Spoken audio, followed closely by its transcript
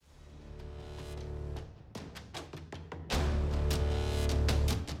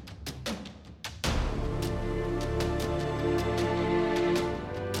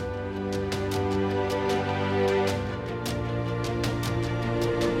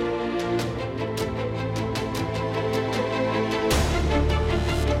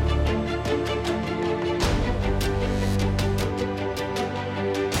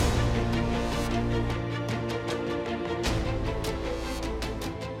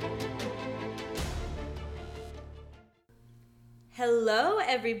Hello,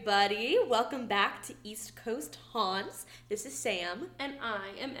 everybody. Welcome back to East Coast Haunts. This is Sam. And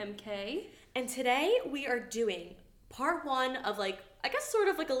I am MK. And today we are doing part one of I guess sort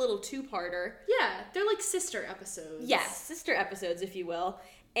of like a little two-parter. Yeah, they're like sister episodes. Yes, sister episodes, if you will.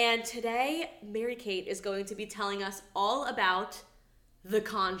 And today, Mary Kate is going to be telling us all about The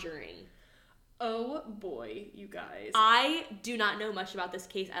Conjuring. Oh boy, you guys. I do not know much about this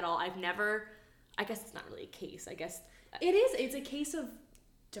case at all. I guess it's not really a case, It is. It's a case of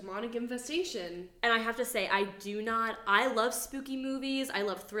demonic infestation. And I have to say, I love spooky movies, I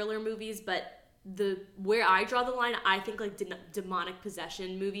love thriller movies, but where I draw the line, I think demonic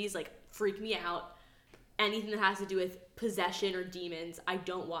possession movies freak me out. Anything that has to do with possession or demons, I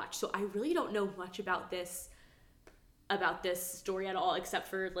don't watch. So I really don't know much about this story at all, except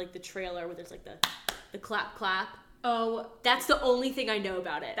for the trailer where there's the clap clap. Oh, that's the only thing I know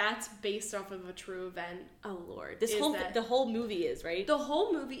about it. That's based off of a true event. Oh Lord, the whole movie is, right? The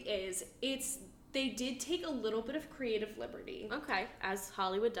whole movie is. They did take a little bit of creative liberty. Okay, as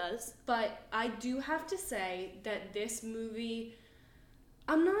Hollywood does. But I do have to say that this movie,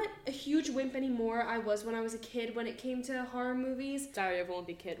 I'm not a huge wimp anymore. I was when I was a kid when it came to horror movies. Diary of a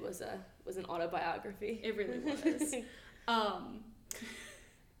Wimpy Kid was an autobiography. It really was.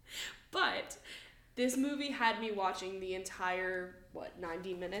 But this movie had me watching the entire,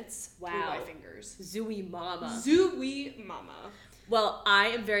 90 minutes? Wow. Through my fingers. Zooey mama. Zooey mama. Well, I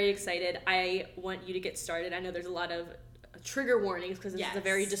am very excited. I want you to get started. I know there's a lot of trigger warnings because this is a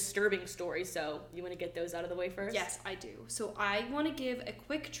very disturbing story, so you want to get those out of the way first? Yes, I do. So I want to give a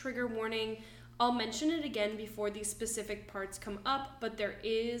quick trigger warning. I'll mention it again before these specific parts come up, but there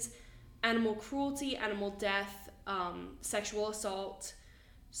is animal cruelty, animal death, sexual assault.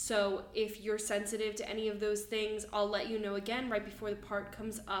 So if you're sensitive to any of those things, I'll let you know again right before the part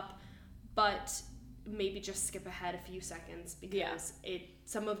comes up, but maybe just skip ahead a few seconds because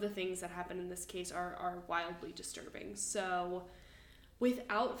some of the things that happen in this case are wildly disturbing. So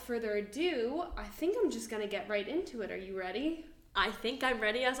without further ado, I think I'm just going to get right into it. Are you ready? I think I'm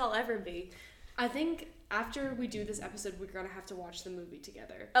ready as I'll ever be. I think after we do this episode, we're going to have to watch the movie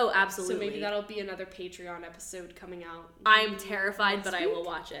together. Oh, absolutely. So maybe that'll be another Patreon episode coming out. I'm terrified, but I will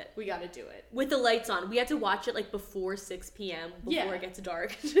watch it. We got to do it. With the lights on. We have to watch it before 6 p.m. before it gets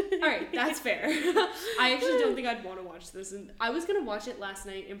dark. All right, that's fair. I actually don't think I'd want to watch this. And I was going to watch it last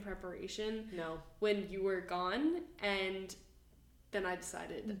night in preparation. No. When you were gone, and then I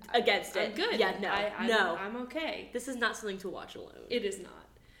decided against it. I'm good. Yeah, no. I'm okay. This is not something to watch alone. It is not.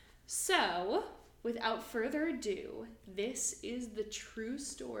 So, without further ado, this is the true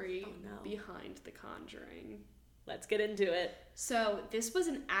story behind The Conjuring. Let's get into it. So, this was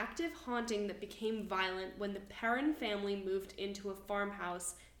an active haunting that became violent when the Perron family moved into a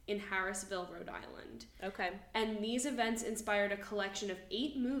farmhouse in Harrisville, Rhode Island. Okay. And these events inspired a collection of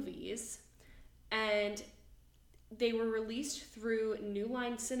 8 movies, and they were released through New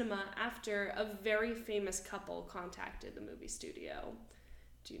Line Cinema after a very famous couple contacted the movie studio.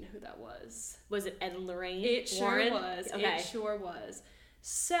 Do you know who that was? Was it Ed and Lorraine? It sure was. Okay. It sure was.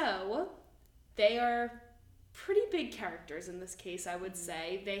 So, they are pretty big characters in this case, I would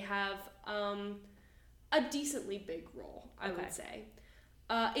say. They have a decently big role, I would say.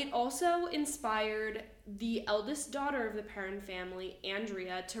 It also inspired the eldest daughter of the Perron family,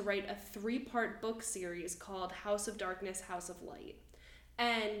 Andrea, to write a 3-part book series called House of Darkness, House of Light.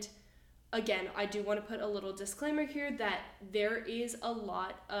 And again, I do want to put a little disclaimer here that there is a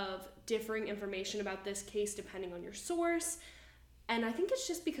lot of differing information about this case depending on your source. And I think it's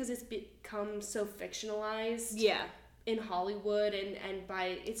just because it's become so fictionalized in Hollywood and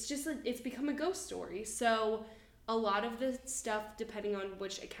it's become a ghost story. So a lot of the stuff, depending on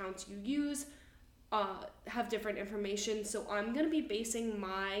which accounts you use, have different information. So I'm going to be basing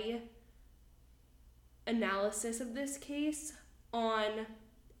my analysis of this case on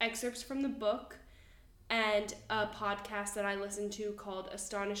excerpts from the book and a podcast that I listen to called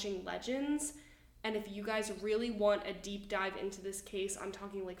Astonishing Legends. And if you guys really want a deep dive into this case, I'm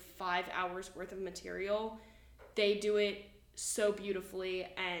talking 5 hours worth of material. They do it so beautifully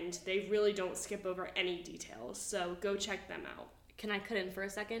and they really don't skip over any details. So go check them out. Can I cut in for a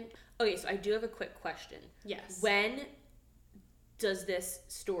second? Okay, so I do have a quick question. Yes. When does this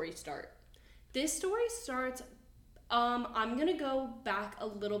story start? This story starts... I'm going to go back a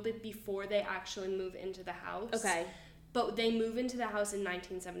little bit before they actually move into the house. Okay. But they move into the house in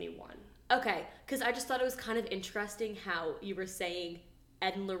 1971. Okay, because I just thought it was kind of interesting how you were saying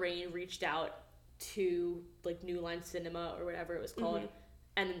Ed and Lorraine reached out to, New Line Cinema or whatever it was called,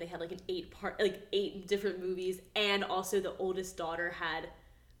 and then they had, an 8 different movies, and also the oldest daughter had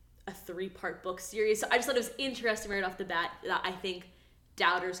a 3-part book series. So I just thought it was interesting right off the bat that I think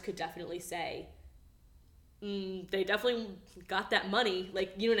doubters could definitely say, they definitely got that money.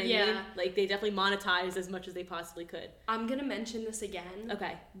 Like, you know what I mean? Like, they definitely monetized as much as they possibly could. I'm going to mention this again.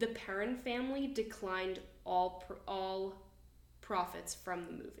 Okay. The Perron family declined all profits from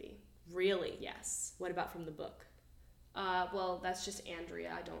the movie. Really? Yes. What about from the book? Well, that's just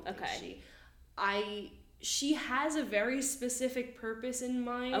Andrea. I don't think she has a very specific purpose in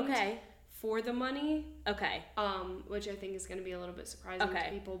mind for the money. Okay. Which I think is going to be a little bit surprising to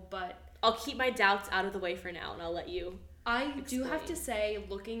people, but I'll keep my doubts out of the way for now, and I'll let you explain. Do have to say,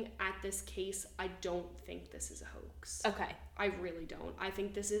 looking at this case, I don't think this is a hoax. Okay. I really don't. I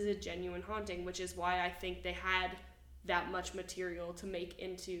think this is a genuine haunting, which is why I think they had that much material to make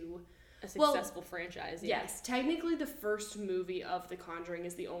into a successful franchise. Yeah. Yes. Technically, the first movie of The Conjuring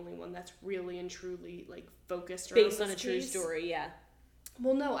is the only one that's really and truly, like, focused around based on a case. True story, yeah.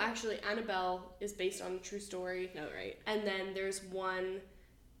 Well, no, actually, Annabelle is based on a true story. No, right. And then there's one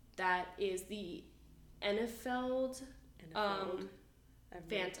that is the Ennefield Phantom.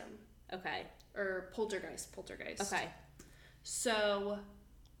 Okay. Or Poltergeist. Okay. So,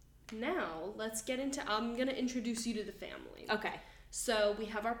 now, let's get into... I'm going to introduce you to the family. Okay. So, we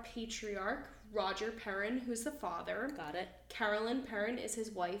have our patriarch, Roger Perron, who's the father. Got it. Carolyn Perron is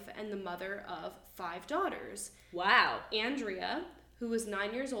his wife and the mother of 5 daughters. Wow. Andrea, who was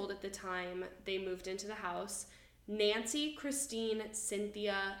 9 years old at the time they moved into the house. Nancy, Christine,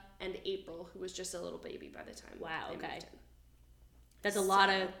 Cynthia, and April, who was just a little baby by the time they moved in. That's a lot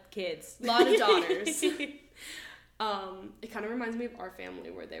of kids. A lot of daughters. It kind of reminds me of our family,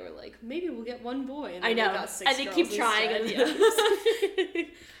 where they were like, maybe we'll get one boy. And I know. Got 6 and they keep trying.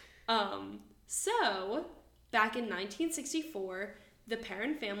 So, back in 1964, the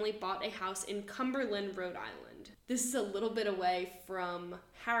Perron family bought a house in Cumberland, Rhode Island. This is a little bit away from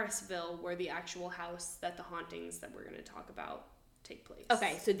Harrisville, where the actual house that the hauntings that we're going to talk about take place.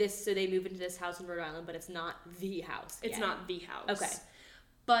 Okay, so they move into this house in Rhode Island, but it's not the house. It's not the house. Okay.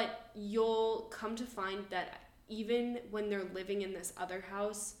 But you'll come to find that even when they're living in this other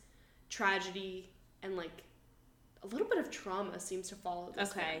house, tragedy and, like, a little bit of trauma seems to follow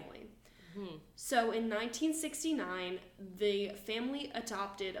this family. Mm-hmm. So in 1969, the family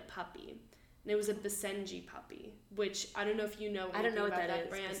adopted a puppy. And it was a Basenji puppy, which I don't know if you know anything about that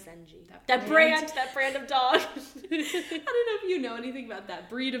brand. Basenji. That brand of dog. I don't know if you know anything about that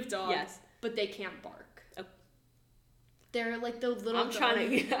breed of dog. Yes. But they can't bark. Oh. They're like the little I'm trying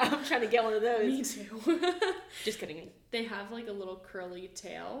to get one of those. Me too. Just kidding. They have like a little curly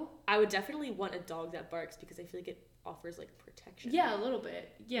tail. I would definitely want a dog that barks because I feel like it offers like protection. Yeah, a little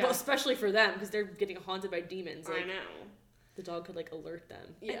bit. Yeah. Well, especially for them because they're getting haunted by demons. Like, I know. The dog could like alert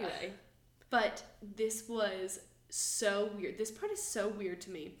them. Yeah. Anyway. But this was so weird. This part is so weird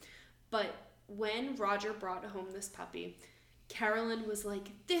to me. But when Roger brought home this puppy, Carolyn was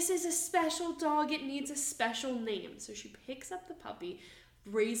like, this is a special dog. It needs a special name. So she picks up the puppy,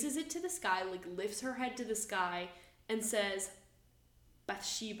 raises it to the sky, like lifts her head to the sky, and says,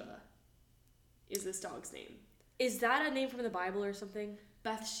 Bathsheba is this dog's name. Is that a name from the Bible or something?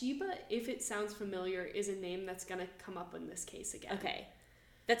 Bathsheba, if it sounds familiar, is a name that's going to come up in this case again. Okay.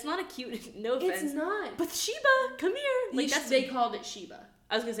 That's not a cute, no offense. It's not. Bathsheba, come here. Like, they called it Sheba.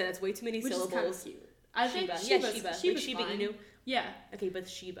 I was going to say, that's way too many syllables. Which is kind of cute. I think Sheba. Sheba's like Shiba fine. Inu. Yeah. Okay,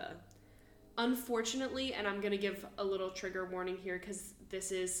 Bathsheba. Unfortunately, and I'm going to give a little trigger warning here because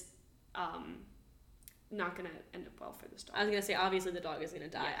this is not going to end up well for this dog. I was going to say, obviously the dog is going to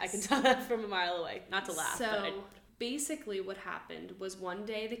die. Yes. I can tell that from a mile away. Not to laugh. So, basically what happened was one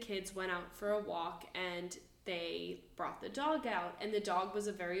day the kids went out for a walk and they brought the dog out, and the dog was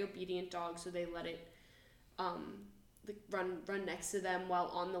a very obedient dog, so they let it run next to them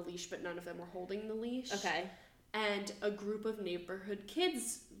while on the leash, but none of them were holding the leash. Okay. And a group of neighborhood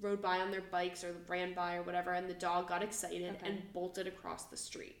kids rode by on their bikes or ran by or whatever, and the dog got excited and bolted across the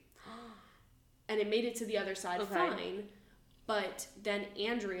street. And it made it to the other side fine, but then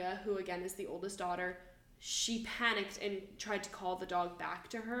Andrea, who again is the oldest daughter, she panicked and tried to call the dog back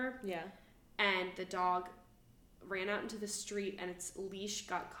to her. Yeah. And the dog ran out into the street, and its leash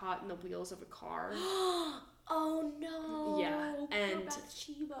got caught in the wheels of a car. Oh no! Yeah, and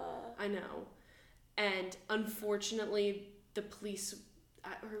Bathsheba. I know, and unfortunately, the police,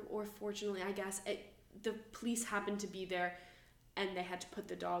 or fortunately, I guess, the police happened to be there, and they had to put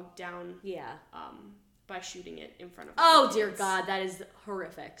the dog down. Yeah. By shooting it in front of. Oh dear God, that is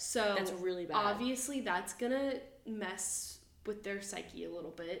horrific. So that's really bad. Obviously, that's gonna mess with their psyche a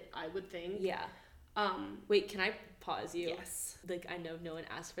little bit, I would think. Yeah. Wait, can I pause you? Yes. Like, I know no one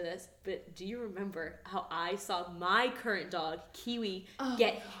asked for this, but do you remember how I saw my current dog, Kiwi,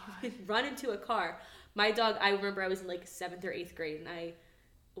 run into a car? My dog, I remember I was in like 7th or 8th grade, and I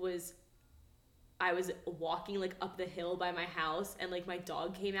was walking like up the hill by my house, and like my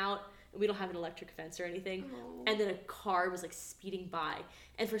dog came out, and we don't have an electric fence or anything. Oh. And then a car was like speeding by,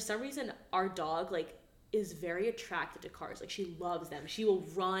 and for some reason our dog like is very attracted to cars. Like, she loves them. She will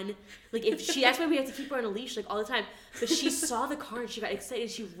run. Like, if she, that's why we have to keep her on a leash like all the time. But she saw the car and she got excited.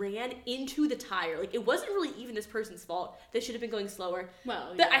 She ran into the tire. Like, it wasn't really even this person's fault. They should have been going slower.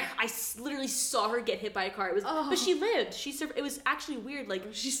 Well, but yeah. I literally saw her get hit by a car. It was, but she lived. It was actually weird. Like,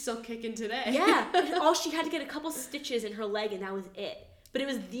 she's still kicking today. Yeah. And all she had to get a couple stitches in her leg, and that was it. But it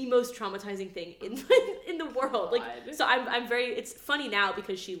was the most traumatizing thing in the world. Like, so I'm very. It's funny now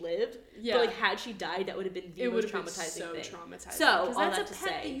because she lived. Yeah. But like, had she died, that would have been the most traumatizing thing. Traumatizing. So all that's that a to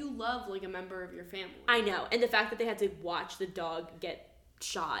pet say, that you love, like a member of your family. I know, and the fact that they had to watch the dog get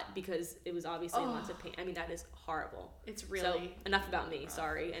shot because it was obviously in lots of pain. I mean, that is horrible. It's really. So enough about me.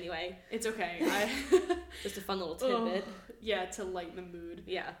 Sorry. Anyway, it's okay. Just a fun little tidbit. Yeah, to lighten the mood.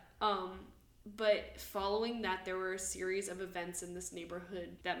 Yeah. But following that, there were a series of events in this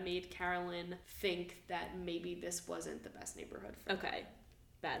neighborhood that made Carolyn think that maybe this wasn't the best neighborhood for her. Okay.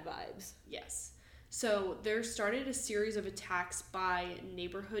 Bad vibes. Yes. So there started a series of attacks by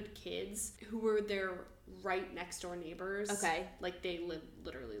neighborhood kids who were their right next door neighbors. Okay. Like, they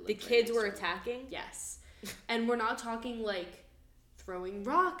literally lived The right kids next were door. attacking? Yes. And we're not talking like throwing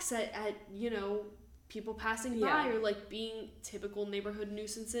rocks at people passing by or like being typical neighborhood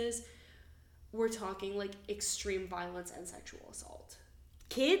nuisances. We're talking like extreme violence and sexual assault.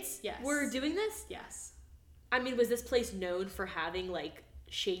 Kids? Yes. Were doing this? Yes. I mean, was this place known for having like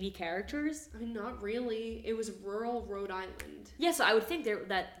shady characters? I mean, not really. It was rural Rhode Island. Yeah, so I would think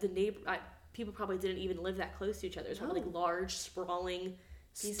that the people probably didn't even live that close to each other. It's probably like large, sprawling,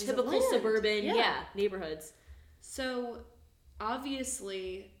 typical suburban neighborhoods. So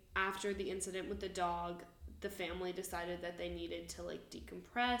obviously, after the incident with the dog, the family decided that they needed to like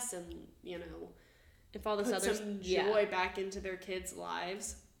decompress and if all this put other some joy back into their kids'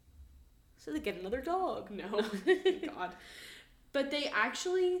 lives. So they get another dog. No, God. But they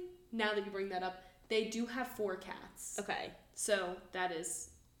actually, now that you bring that up, they do have 4 cats. Okay. So that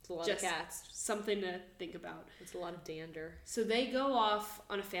is a lot of cats. Something to think about. It's a lot of dander. So they go off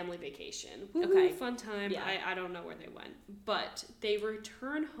on a family vacation. Woo-hoo, okay. Fun time. Yeah. I don't know where they went. But they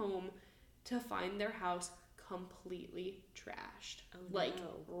return home to find their house completely trashed. Oh, like,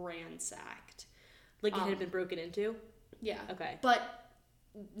 ransacked. Like, it had been broken into? Yeah. Okay. But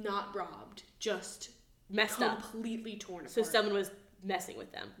not robbed. Just messed up. Completely torn apart. So someone was messing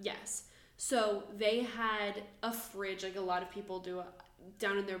with them. Yes. So they had a fridge, like a lot of people do,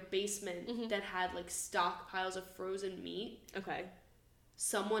 down in their basement that had like stockpiles of frozen meat. Okay.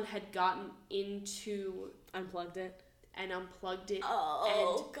 Someone had gotten into... Unplugged it. And unplugged it.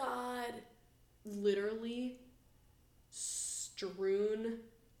 Oh, and God. Literally strewn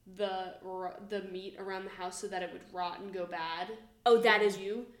the meat around the house so that it would rot and go bad. Oh, that is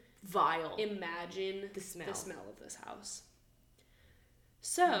vile. Imagine the smell of this house.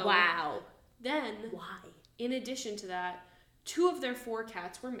 So, wow. Then, why? In addition to that, 2 of their 4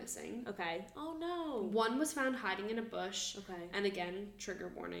 cats were missing. Okay. Oh, no. 1 was found hiding in a bush. Okay. And again,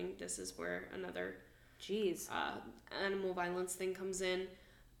 trigger warning, this is where another animal violence thing comes in.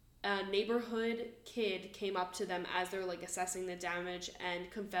 A neighborhood kid came up to them as they're like assessing the damage and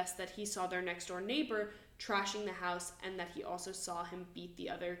confessed that he saw their next door neighbor trashing the house and that he also saw him beat the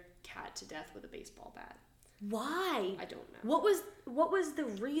other cat to death with a baseball bat. Why? I don't know. What was the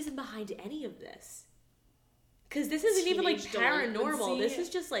reason behind any of this? Because this isn't even like paranormal. This is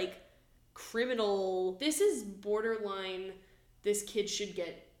just like criminal. This is borderline. This kid should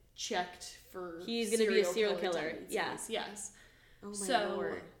get checked for. He's gonna be a serial killer. Yes. Yes. Oh my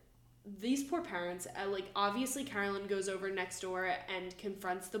Lord. These poor parents, like, obviously Carolyn goes over next door and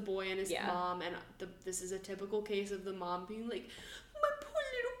confronts the boy and his mom, and this is a typical case of the mom being like, my poor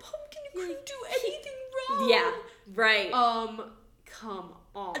little pumpkin, you couldn't do anything wrong. Yeah, right. Come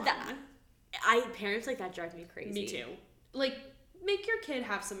on. Parents like that drive me crazy. Me too. Like, make your kid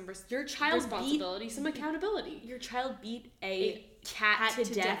have some responsibility, some accountability. Your child beat a cat to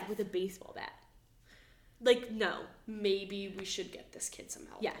death with a baseball bat. Like, no. Maybe we should get this kid some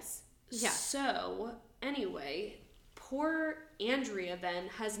help. Yes. Yeah. So, anyway, poor Andrea then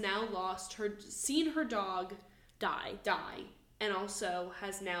has now seen her dog die, and also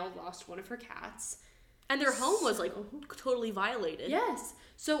has now lost one of her cats. And their home was, like, totally violated. Yes.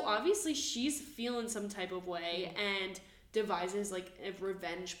 So, obviously, she's feeling some type of way and devises, like, a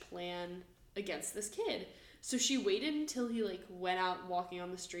revenge plan against this kid. So she waited until he, like, went out walking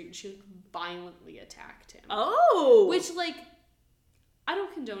on the street, and she, like, violently attacked him. Oh! Which, like, I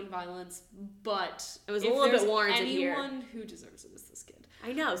don't condone violence, but it was a little bit warranted here. Anyone who deserves it is this kid.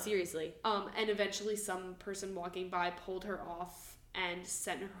 I know, seriously. And eventually some person walking by pulled her off and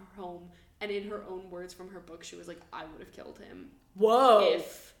sent her home. And in her own words from her book, she was like, I would have killed him. Whoa!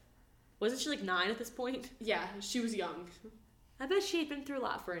 Wasn't she, like, 9 at this point? Yeah, she was young. I bet she had been through a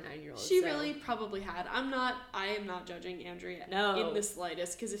lot for a 9-year-old. She really probably had. I am not judging Andrea in the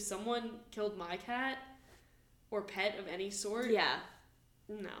slightest, because if someone killed my cat or pet of any sort,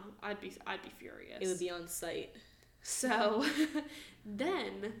 no, I'd be furious. It would be on sight. So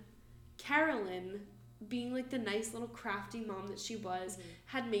then Carolyn, being like the nice little crafty mom that she was,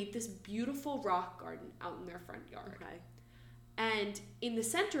 had made this beautiful rock garden out in their front yard. Okay. And in the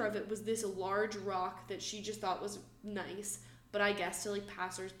center of it was this large rock that she just thought was nice. But I guess to, like,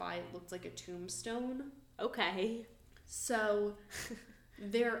 passers-by, it looked like a tombstone. Okay. So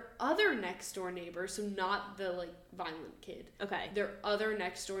their other next-door neighbor, so not the, like, violent kid. Okay. Their other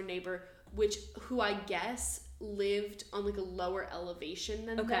next-door neighbor, who I guess lived on, like, a lower elevation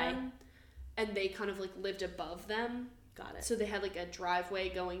than them. And they kind of, like, lived above them. Got it. So they had, like, a driveway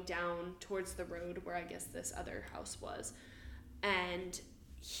going down towards the road where I guess this other house was. And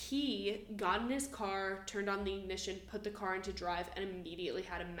he got in his car, turned on the ignition, put the car into drive, and immediately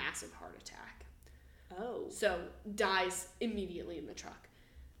had a massive heart attack. Oh. So, dies immediately in the truck.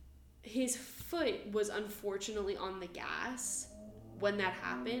 His foot was unfortunately on the gas when that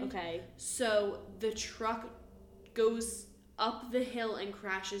happened. Okay. So, the truck goes up the hill and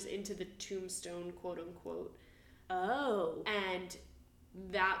crashes into the tombstone, quote unquote. Oh. And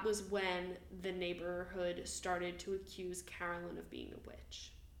that was when the neighborhood started to accuse Carolyn of being a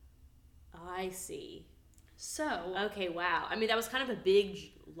witch. I see. So... Okay, wow. I mean, that was kind of a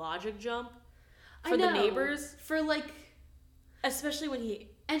big logic jump for the neighbors. For, like... Especially when he...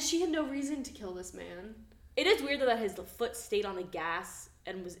 And she had no reason to kill this man. It is weird, though, that his foot stayed on the gas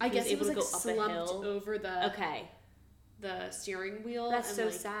and was able to go up a hill. Over the... Okay. The steering wheel. That's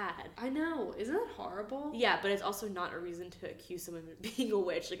so sad. I know. Isn't that horrible? Yeah, but it's also not a reason to accuse someone of being a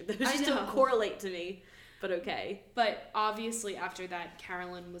witch. Like, those just don't correlate to me. But okay. But obviously after that,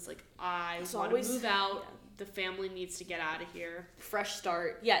 Carolyn was like, I want to move out. Yeah. The family needs to get out of here. Fresh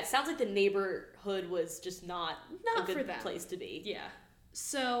start. Yeah, it sounds like the neighborhood was just not a good for them. Place to be. Yeah.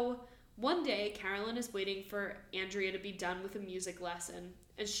 So one day, Carolyn is waiting for Andrea to be done with a music lesson.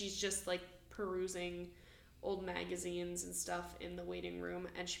 And she's just, like, perusing old magazines and stuff in the waiting room,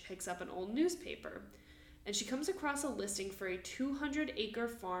 and she picks up an old newspaper. And she comes across a listing for a 200-acre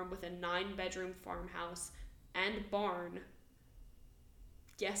farm with a 9-bedroom farmhouse and barn.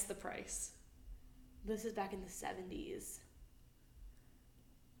 Guess the price. This is back in the 70s.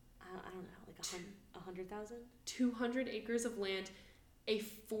 I don't know, like 100,000? 200 acres of land, a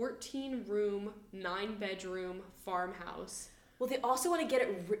 14-room, 9-bedroom farmhouse. Well, they also want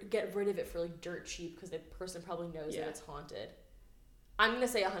to get rid of it for, like, dirt cheap because the person probably knows that it's haunted. I'm going to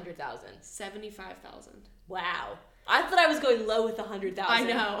say 100,000. 75,000. Wow. I thought I was going low with 100,000. I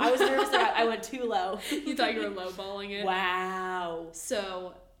know. I was nervous that I went too low. You thought you were lowballing it? Wow.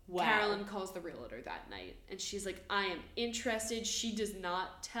 So, Carolyn calls the realtor that night, and she's like, I am interested. She does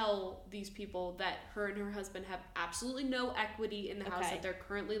not tell these people that her and her husband have absolutely no equity in the house that they're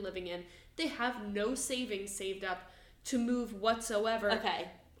currently living in. They have no savings saved up to move whatsoever. Okay.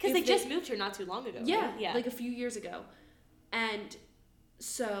 Because they just moved here not too long ago. Yeah, right? Yeah. Like a few years ago. And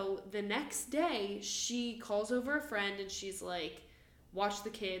so the next day, she calls over a friend and she's like, watch the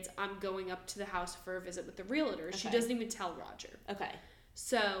kids. I'm going up to the house for a visit with the realtor. Okay. She doesn't even tell Roger. Okay.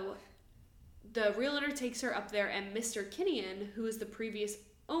 So the realtor takes her up there, and Mr. Kinnian, who is the previous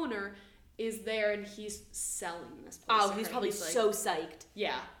owner, is there, and he's selling this place. Oh, he's probably so psyched.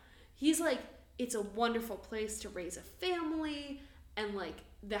 Yeah. He's like, it's a wonderful place to raise a family, and, like,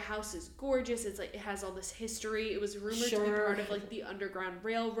 the house is gorgeous. It's like, it has all this history. It was rumored to be part of, like, the Underground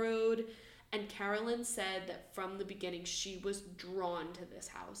Railroad. And Carolyn said that from the beginning she was drawn to this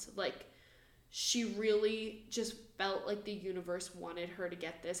house. Like, she really just felt like the universe wanted her to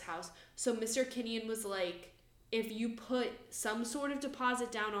get this house. So Mr. Kinnian was like, if you put some sort of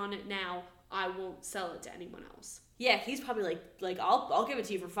deposit down on it now, I won't sell it to anyone else. Yeah, he's probably like I'll give it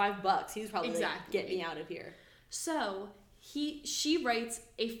to you for $5. He's probably like, get me out of here. So she writes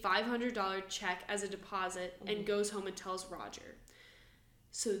a $500 check as a deposit and goes home and tells Roger.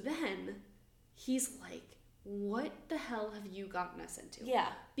 So then he's like, what the hell have you gotten us into? Yeah.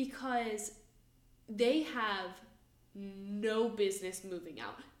 Because they have no business moving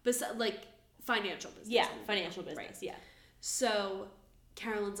out. Like, financial business. Yeah, financial business, right. Yeah. So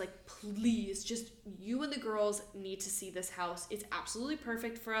Carolyn's like, please, just you and the girls need to see this house. It's absolutely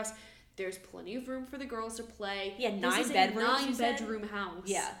perfect for us. There's plenty of room for the girls to play. Yeah, this is bedrooms. A 9-bedroom house.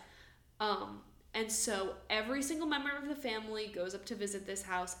 Yeah. And so every single member of the family goes up to visit this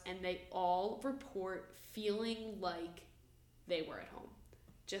house, and they all report feeling like they were at home.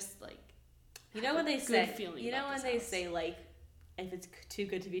 Just like, you know when they say, like, if it's too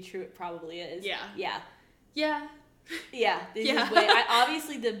good to be true, it probably is. Yeah. Yeah. Yeah. Yeah.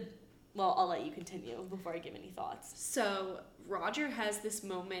 Well, I'll let you continue before I give any thoughts. So Roger has this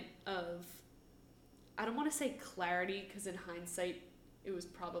moment of, I don't want to say clarity, because in hindsight, it was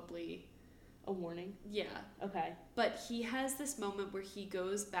probably a warning. Yeah. Okay. But he has this moment where he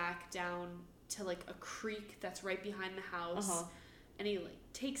goes back down to like a creek that's right behind the house, and he like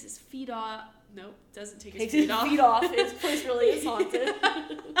takes his feet off. Nope, doesn't take his feet off. His place really is haunted.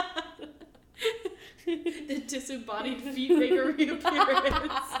 The disembodied feet make a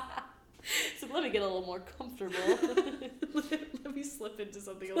reappearance. So let me get a little more comfortable. Let me slip into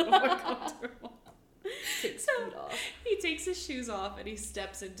something a little more comfortable. He takes his shoes off and he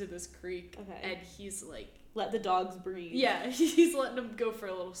steps into this creek, and he's like, let the dogs breathe. Yeah, he's letting them go for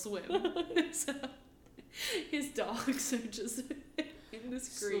a little swim. So his dogs are just in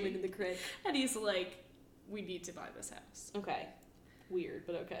this creek. Swimming in the creek. And he's like, we need to buy this house. Okay. Weird,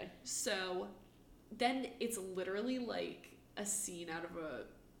 but okay. So then it's literally like a scene out of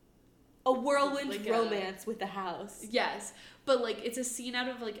a whirlwind romance with the house. Yes, but like it's a scene out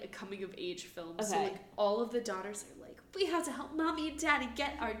of like a coming of age film. Okay. So like all of the daughters are like, we have to help mommy and daddy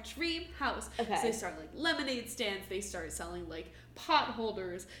get our dream house. Okay. So they start like lemonade stands. They start selling like pot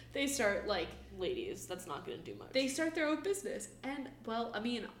holders. They start like, ladies, that's not gonna do much. They start their own business, and well, I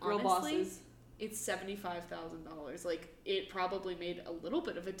mean, honestly, bosses. It's $75,000. Like it probably made a little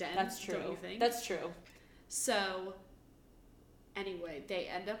bit of a dent. That's true. Don't you think? That's true. So. Anyway, they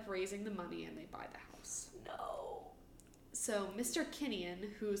end up raising the money and they buy the house. No. So Mr. Kinnian,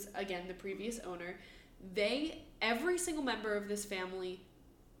 who's again the previous owner, every single member of this family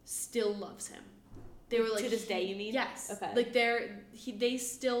still loves him. They were like, to this day, you mean? Yes. Okay. Like they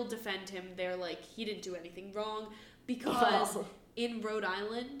still defend him. They're like, he didn't do anything wrong, because in Rhode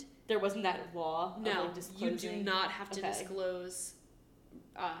Island there wasn't that law. No, of, like, you do not have to disclose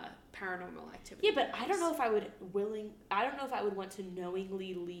paranormal activity. Yeah, but I don't know if I would want to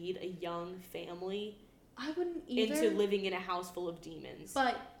knowingly lead a young family. I wouldn't either. Into living in a house full of demons.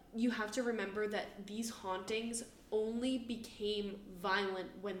 But you have to remember that these hauntings only became violent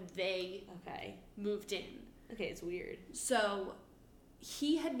when they moved in. Okay, it's weird. So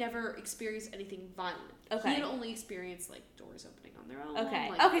he had never experienced anything violent. Okay. He had only experienced like doors opening on their own. Okay.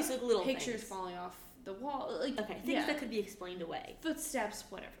 Like, okay, so little pictures things. Falling off the wall. Like, things that could be explained away. Footsteps,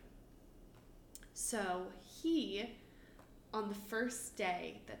 whatever. So he, on the first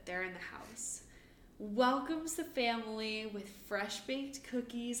day that they're in the house, welcomes the family with fresh baked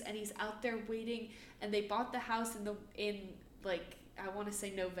cookies, and he's out there waiting. And they bought the house in like I want to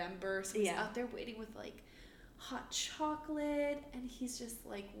say November, so he's out there waiting with like hot chocolate, and he's just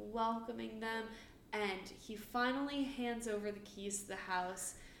like welcoming them. And he finally hands over the keys to the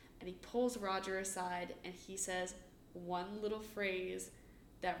house, and he pulls Roger aside, and he says one little phrase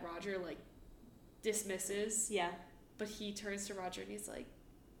that Roger like dismisses. Yeah. But he turns to Roger and he's like,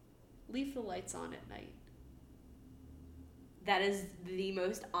 leave the lights on at night. That is the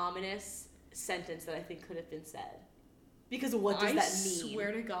most ominous sentence that I think could have been said. Because what does that mean? I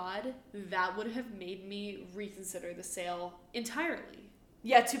swear to God, that would have made me reconsider the sale entirely.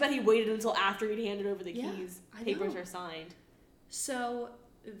 Yeah, too bad he waited until after he'd handed over the keys. Papers are signed. So,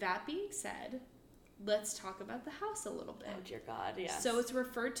 that being said, let's talk about the house a little bit. Oh, dear God, yes. So, it's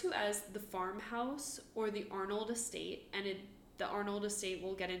referred to as the farmhouse or the Arnold Estate. And the Arnold Estate,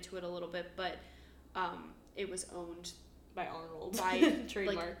 we'll get into it a little bit, but it was owned by Arnold. By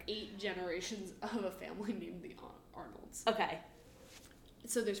trademark. Like 8 generations of a family named the Arnolds. Okay.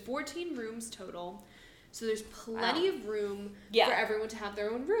 So, there's 14 rooms total. So there's plenty of room for everyone to have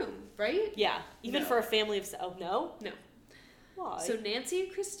their own room, right? Yeah. Even for a family of... Oh, no? No. Why? So Nancy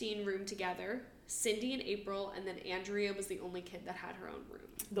and Christine roomed together, Cindy and April, and then Andrea was the only kid that had her own room.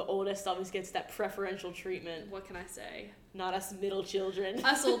 The oldest always gets that preferential treatment. What can I say? Not us middle children.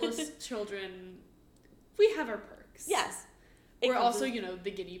 Us oldest children, we have our perks. Yes. We're also,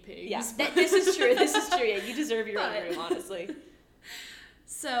 the guinea pigs. Yeah. This is true. Yeah, you deserve your own room, honestly.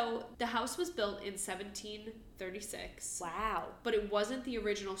 So, the house was built in 1736. Wow. But it wasn't the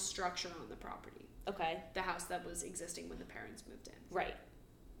original structure on the property. Okay. The house that was existing when the parents moved in. Right.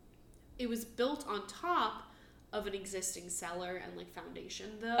 It was built on top of an existing cellar and,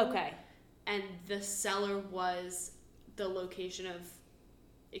 foundation, though. Okay. And the cellar was the location of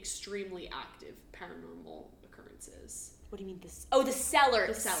extremely active paranormal occurrences. What do you mean this? Oh, the cellar.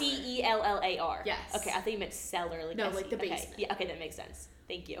 The cellar. Cellar. Yes. Okay, I thought you meant cellar. Like no, like the basement. Okay. Yeah, okay, that makes sense.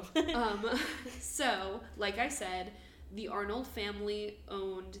 Thank you. So, like I said, the Arnold family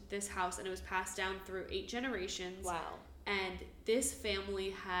owned this house, and it was passed down through 8 generations. Wow. And this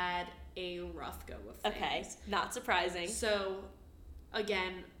family had a rough go of things. Okay, not surprising. So,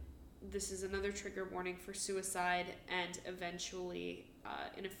 again, this is another trigger warning for suicide and eventually,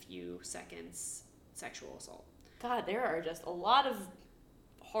 in a few seconds, sexual assault. God, there are just a lot of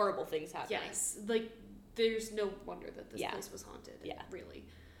horrible things happening. Yes, like, there's no wonder that this place was haunted. Yeah. Really.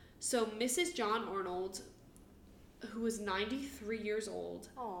 So, Mrs. John Arnold, who was 93 years old,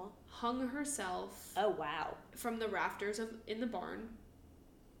 Aww. hung herself. Oh, wow. From the rafters in the barn.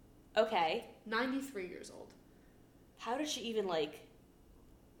 Okay. 93 years old. How did she even, like,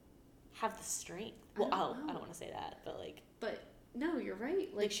 have the strength? Well, I don't want to say that, but, like... But, no, you're right.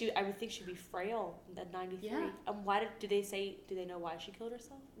 Like I would think she'd be frail at 93. Yeah. Why do they know why she killed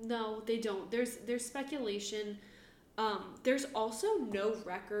herself? No, they don't. There's speculation. There's also no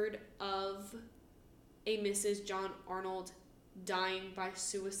record of a Mrs. John Arnold dying by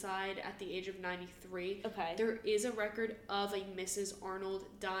suicide at the age of 93. Okay. There is a record of a Mrs. Arnold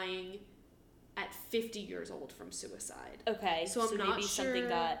dying at 50 years old from suicide. Okay. So I'm not maybe sure. Something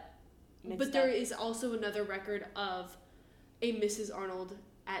got mixed but there is also another record of a Mrs. Arnold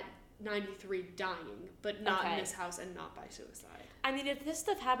at 93 dying, but not in this house and not by suicide. I mean, if this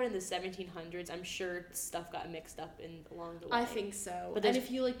stuff happened in the 1700s, I'm sure stuff got mixed up along the way. I think so. And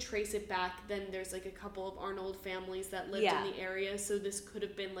if you, like, trace it back, then there's, like, a couple of Arnold families that lived in the area, so this could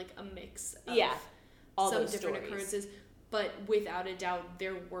have been, like, a mix of all some those different stories. Occurrences. But without a doubt,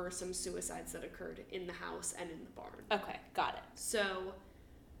 there were some suicides that occurred in the house and in the barn. Okay, got it. So,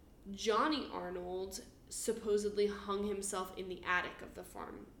 Johnny Arnold supposedly hung himself in the attic of the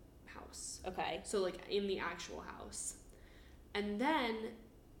farmhouse. Okay. So, like, in the actual house. And then,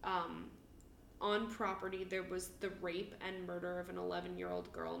 on property, there was the rape and murder of an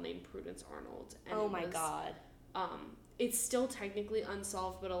 11-year-old girl named Prudence Arnold. And oh my God. It's still technically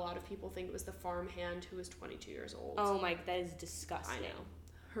unsolved, but a lot of people think it was the farmhand who was 22 years old. Oh my, that is disgusting. I know.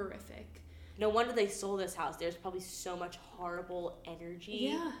 Horrific. No wonder they sold this house. There's probably so much horrible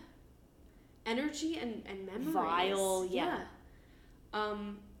energy. Yeah. Energy and memories. Vile, yeah.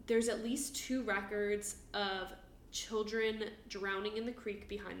 There's at least 2 records of children drowning in the creek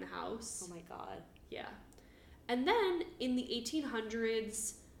behind the house. Oh my God. Yeah. And then in the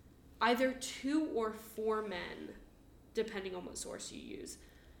 1800s, either 2 or 4 men, depending on what source you use,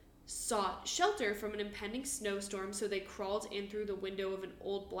 sought shelter from an impending snowstorm, so they crawled in through the window of an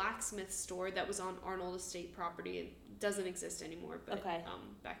old blacksmith store that was on Arnold Estate property. It doesn't exist anymore, but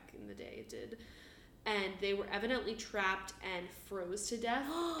back in the day it did. And they were evidently trapped and froze to death,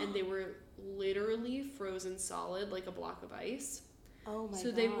 and they were literally frozen solid like a block of ice. Oh my God.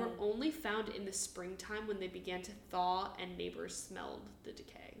 So they were only found in the springtime when they began to thaw and neighbors smelled the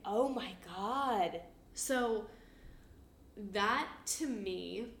decay. Oh my God. So that, to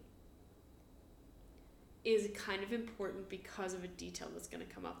me, is kind of important because of a detail that's going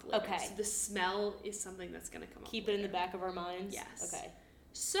to come up later. Okay. So the smell is something that's going to come up Keep later. it in the back of our minds? Yes. Okay.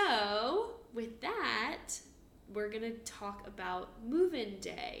 So, with that, we're going to talk about move-in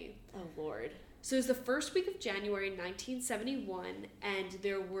day. Oh, Lord. So it was the first week of January 1971, and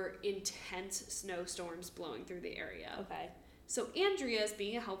there were intense snowstorms blowing through the area. Okay. So Andrea is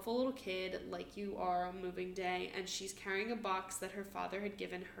being a helpful little kid, like you are on moving day, and she's carrying a box that her father had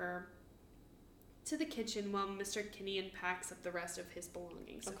given her to the kitchen while Mr. Kinnean packs up the rest of his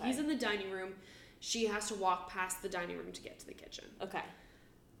belongings. So he's in the dining room. She has to walk past the dining room to get to the kitchen. Okay.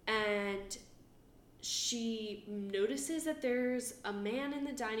 And she notices that there's a man in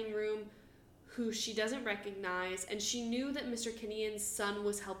the dining room who she doesn't recognize, and she knew that Mr. Kinnean's son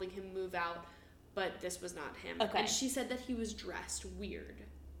was helping him move out, but this was not him. Okay. And she said that he was dressed weird.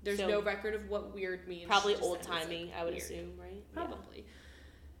 There's no record of what weird means. Probably old-timey, I would assume, right? Probably. Yeah.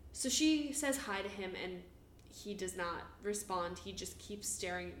 So she says hi to him, and he does not respond. He just keeps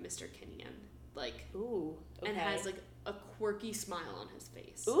staring at Mr. Kinnean, like, ooh, okay. And has, like, a quirky smile on his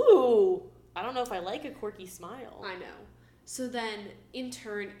face. Ooh, I don't know if I like a quirky smile. I know. So then, in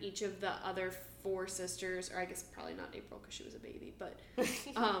turn, each of the other 4 sisters, or I guess probably not April because she was a baby, but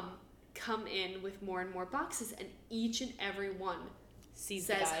come in with more and more boxes, and each and every one says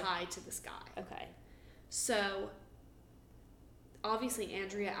hi to this guy. Okay. So, obviously,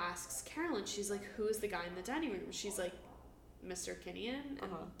 Andrea asks Carolyn, she's like, who is the guy in the dining room? She's like, Mr. Kinnean?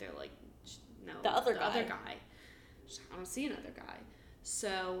 And they're like, no. The other guy. She's like, I don't see another guy.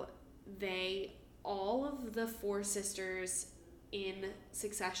 So, all of the 4 sisters in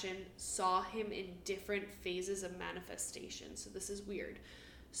succession saw him in different phases of manifestation. So this is weird.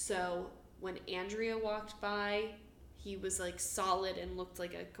 So when Andrea walked by, he was like solid and looked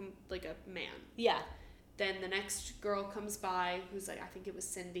like a man. Yeah. Then the next girl comes by, who's like, I think it was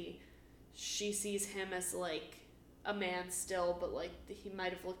Cindy. She sees him as like a man still, but like he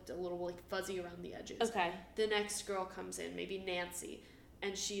might have looked a little like fuzzy around the edges. Okay. The next girl comes in, maybe Nancy,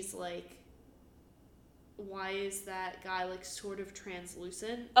 and she's like, why is that guy like sort of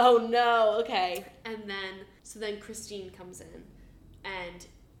translucent? Oh no, okay. And then Christine comes in, and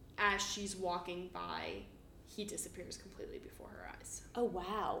as she's walking by, he disappears completely before her eyes. Oh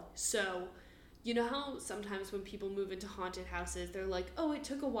wow. So, you know how sometimes when people move into haunted houses, they're like, oh, it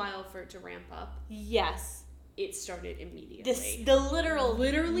took a while for it to ramp up? Yes. It started immediately.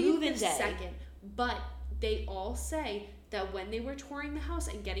 Literally the second. But they all say that when they were touring the house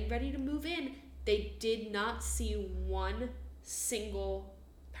and getting ready to move in, they did not see one single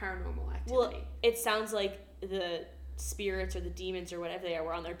paranormal activity. Well, it sounds like the spirits or the demons or whatever they are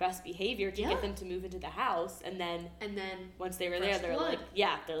were on their best behavior to get them to move into the house, and then once they were there, they're like,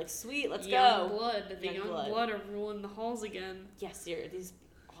 sweet, let's young go. Blood. The young blood are ruling the halls again. Yes,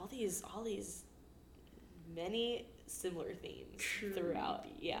 all these many similar themes throughout.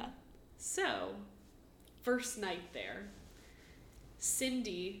 Yeah. So, first night there,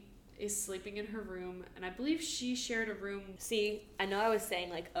 Cindy is sleeping in her room, and I believe she shared a room. See, I know I was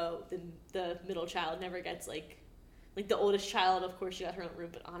saying like, oh, the middle child never gets like the oldest child, of course she got her own room,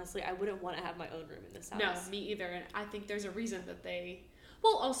 but honestly, I wouldn't want to have my own room in this house. No, me either, and I think there's a reason that they...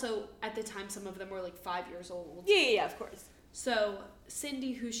 Well, also, at the time, some of them were like 5 years old. Yeah, of course. So,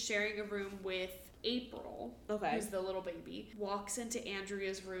 Cindy, who's sharing a room with April, who's the little baby, walks into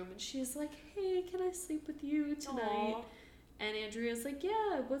Andrea's room, and she's like, hey, can I sleep with you tonight? Aww. And Andrea's like,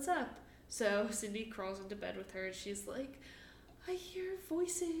 yeah, what's up? So Cindy crawls into bed with her, and she's like, I hear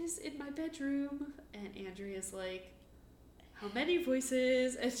voices in my bedroom. And Andrea's like, how many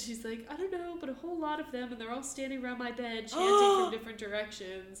voices? And she's like, I don't know, but a whole lot of them, and they're all standing around my bed, chanting from different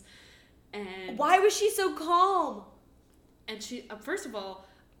directions. And why was she so calm? And she, first of all,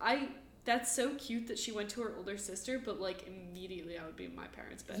 that's so cute that she went to her older sister, but like immediately I would be in my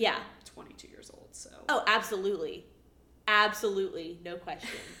parents' bed. Yeah. 22 years old, so. Oh, absolutely. Absolutely, no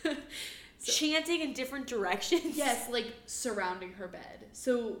question. So, chanting in different directions? Yes, like surrounding her bed.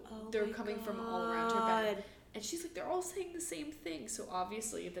 So they're coming from all around her bed. And she's like, they're all saying the same thing. So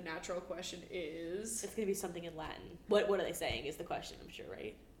obviously the natural question is... It's going to be something in Latin. What are they saying is the question, I'm sure,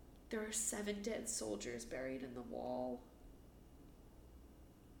 right? There are 7 dead soldiers buried in the wall.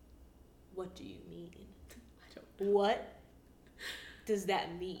 What do you mean? I don't know. What does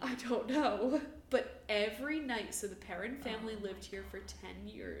that mean? I don't know. But every night, so the Perron family lived here for 10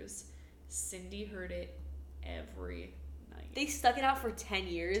 years. Cindy heard it every night. They stuck it out for 10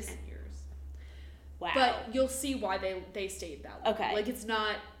 years? 10 years. Wow. But you'll see why they stayed that long. Okay. Like, it's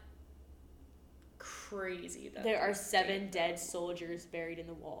not crazy that there are 7 dead soldiers buried in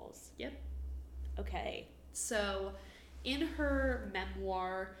the walls. Yep. Okay. So, in her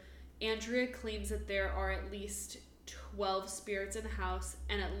memoir, Andrea claims that there are at least 12 spirits in the house,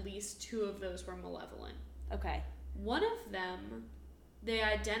 and at least 2 of those were malevolent. Okay. One of them, they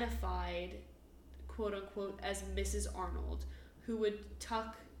identified, quote unquote, as Mrs. Arnold, who would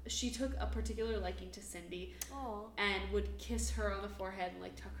she took a particular liking to Cindy. Aww. And would kiss her on the forehead and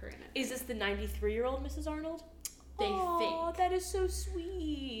like tuck her in it. Is this the 93-year-old Mrs. Arnold? They think. Oh, that is so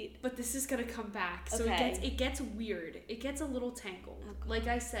sweet. But this is gonna come back, so okay. it gets weird. It gets a little tangled. Okay. Like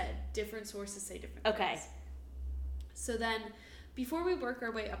I said, different sources say different things. Okay. So then, before we work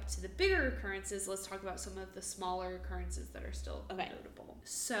our way up to the bigger occurrences, let's talk about some of the smaller occurrences that are still notable.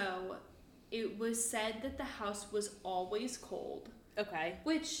 So, it was said that the house was always cold. Okay.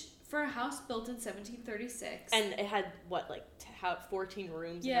 Which, for a house built in 1736... And it had, 14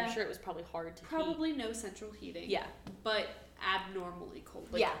 rooms? Yeah. And I'm sure it was probably hard to Probably no central heating. Yeah. But abnormally cold.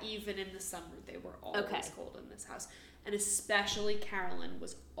 Like, even in the summer, they were always cold in this house. And especially Carolyn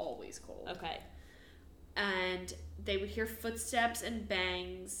was always cold. Okay. And they would hear footsteps and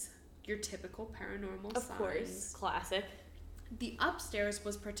bangs, your typical paranormal signs. Of course. Classic. The upstairs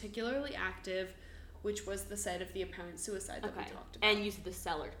was particularly active, which was the site of the apparent suicide that we talked about. And you said the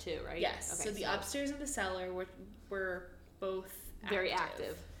cellar too, right? Yes. Okay, so the upstairs and the cellar were both very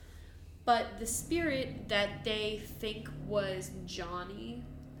active. But the spirit that they think was Johnny,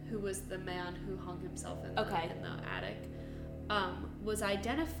 who was the man who hung himself in the attic, was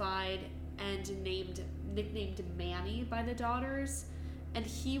identified and nicknamed Manny by the daughters. And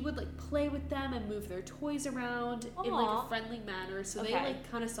he would, play with them and move their toys around in, a friendly manner. So they,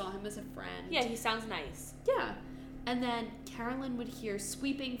 kind of saw him as a friend. Yeah, he sounds nice. Yeah. And then Carolyn would hear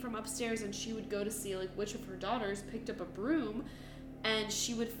sweeping from upstairs, and she would go to see, like, which of her daughters picked up a broom, and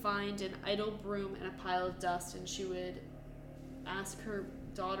she would find an idle broom and a pile of dust, and she would ask her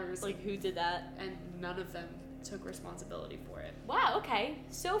daughters, like, who did that? And none of them took responsibility for it. Wow, okay.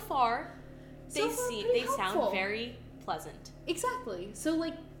 So far, they sound very pleasant. Exactly. So,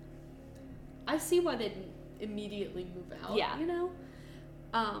 like, I see why they didn't immediately move out, you know?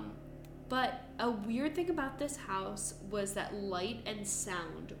 But a weird thing about this house was that light and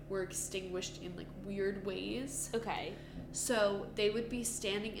sound were extinguished in, like, weird ways. Okay. So they would be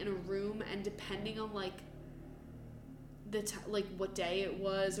standing in a room, and depending on, like, what day it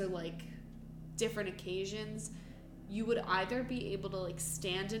was, or, like, different occasions, you would either be able to, like,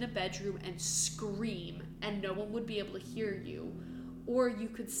 stand in a bedroom and scream and no one would be able to hear you, or you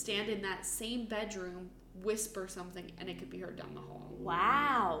could stand in that same bedroom, whisper something, and it could be heard down the hall.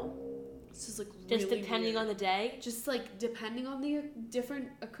 Wow. This is, like, really just depending weird. On the day? Just, like, depending on the different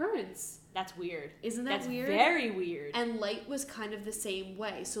occurrence. That's weird. Isn't that weird? That's very weird. And light was kind of the same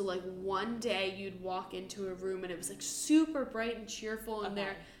way. So, like, one day you'd walk into a room and it was, like, super bright and cheerful in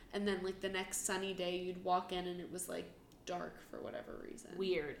there. And then, like, the next sunny day you'd walk in and it was, like, dark for whatever reason.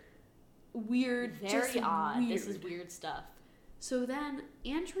 Weird. Very odd. Weird. This is weird stuff. So then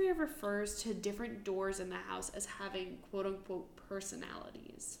Andrea refers to different doors in the house as having quote-unquote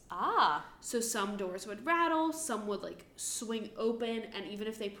personalities. Ah. So some doors would rattle, some would, like, swing open, and even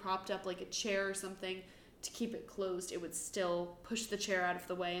if they propped up, like, a chair or something to keep it closed, it would still push the chair out of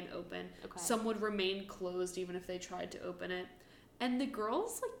the way and open. Okay. Some would remain closed even if they tried to open it. And the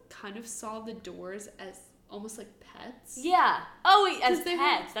girls, like, kind of saw the doors as almost like pets. Yeah. Oh, wait, as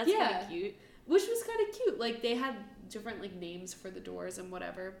pets. That's kind of cute. Which was kind of cute. Like, they had different, like, names for the doors and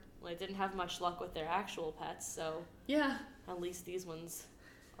whatever. Well, I didn't have much luck with their actual pets, so... Yeah. At least these ones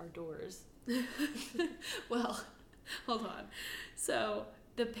are doors. Well, hold on. So,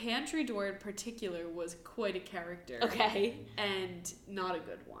 the pantry door in particular was quite a character. Okay. And not a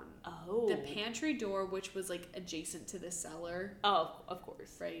good one. Oh. The pantry door, which was, like, adjacent to the cellar. Oh, of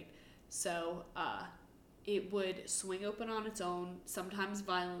course. Right. So, it would swing open on its own, sometimes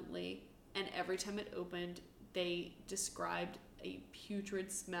violently, and every time it opened, they described a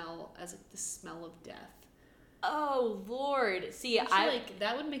putrid smell as, like, the smell of death. Oh, Lord. See, like,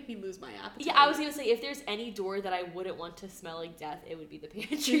 that would make me lose my appetite. Yeah, I was going to say, if there's any door that I wouldn't want to smell like death, it would be the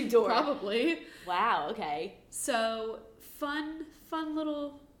pantry door. Probably. Wow, okay. So, fun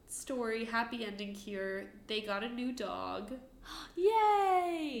little story, happy ending here. They got a new dog.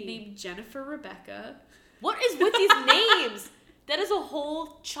 Yay! Named Jennifer Rebecca. What is with these names? That is a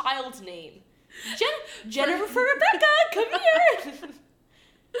whole child's name. Jennifer Rebecca, come here!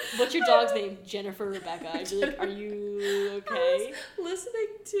 What's your dog's name? Jennifer Rebecca. I'd be like, are you okay? I was listening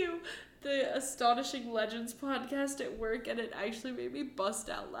to the Astonishing Legends podcast at work, and it actually made me bust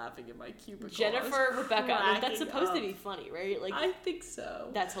out laughing in my cubicle. Jennifer Rebecca. Like, that's supposed to be funny, right? Like, I think so.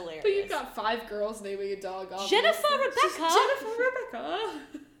 That's hilarious. But you've got 5 girls naming a dog, obviously. Jennifer Rebecca! Jennifer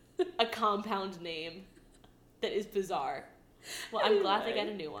Rebecca! A compound name that is bizarre. Well, I'm glad they got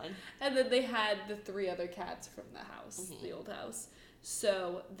a new one. And then they had the 3 other cats from the house, the old house.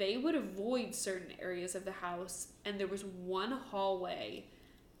 So they would avoid certain areas of the house, and there was one hallway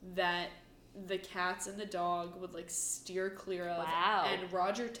that the cats and the dog would, like, steer clear of. Wow. And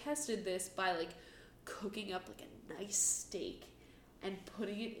Roger tested this by, like, cooking up, like, a nice steak and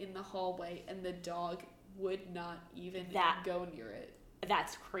putting it in the hallway, and the dog would not even go near it.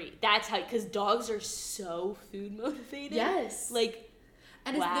 That's great. That's how, because dogs are so food motivated. Yes. Like,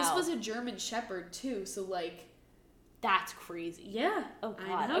 and this was a German Shepherd too, so, like, that's crazy. Yeah. Oh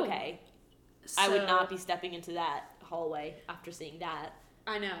God. Okay. So, I would not be stepping into that hallway after seeing that.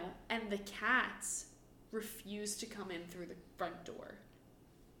 I know. And the cats refused to come in through the front door.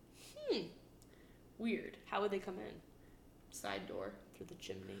 Weird. How would they come in? Side door. Through the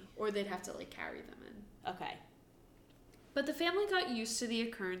chimney. Or they'd have to, like, carry them in. Okay. But the family got used to the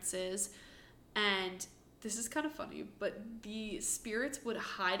occurrences, and this is kind of funny, but the spirits would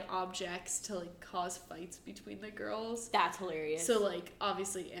hide objects to, like, cause fights between the girls. That's hilarious. So, like,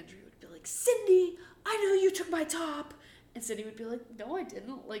 obviously Andrea would be like, Cindy, I know you took my top. And Cindy would be like, no, I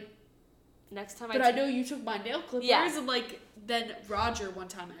didn't. Like, next time I know you took my nail clippers. Yeah. And, like, then Roger one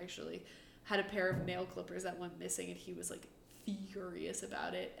time actually had a pair of nail clippers that went missing, and he was, like, furious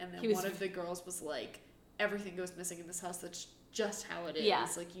about it. And then one of the girls was like, everything goes missing in this house. That's just how it is. Yeah.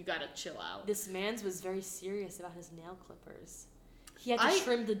 Like, you gotta chill out. This man's was very serious about his nail clippers. He had to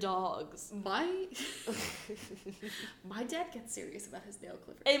trim the dogs. My dad gets serious about his nail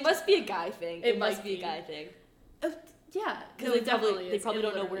clippers. It must be a guy thing. It must be a guy thing. Yeah, because they probably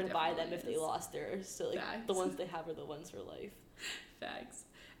don't know where to buy them if they lost theirs. So like Facts. The ones they have are the ones for life. Facts.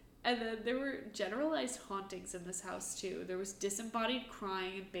 And then there were generalized hauntings in this house too. There was disembodied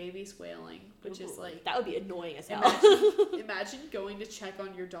crying and babies wailing, which is like that would be annoying as hell. Imagine going to check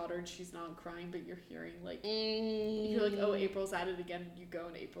on your daughter and she's not crying, but you're hearing like you're like, oh, April's at it again. You go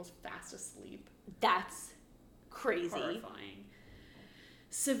and April's fast asleep. That's crazy. Horrifying.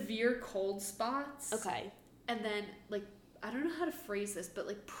 Severe cold spots. Okay. And then, like, I don't know how to phrase this, but,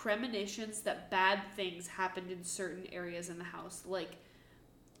 like, premonitions that bad things happened in certain areas in the house. Like,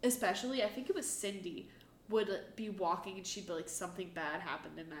 especially, I think it was Cindy would be walking and she'd be like, something bad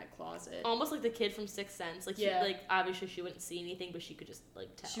happened in that closet. Almost like the kid from Sixth Sense. Like, yeah. like obviously she wouldn't see anything, but she could just,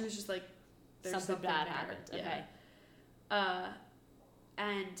 like, tell. She was just like, there's something bad there. happened. Okay. Yeah.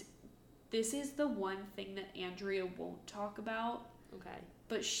 And this is the one thing that Andrea won't talk about. Okay.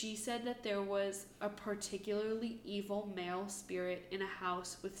 But she said that there was a particularly evil male spirit in a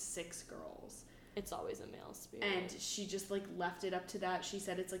house with 6 girls. It's always a male spirit. And she just, like, left it up to that. She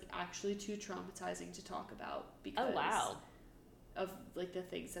said it's, like, actually too traumatizing to talk about because of, like, the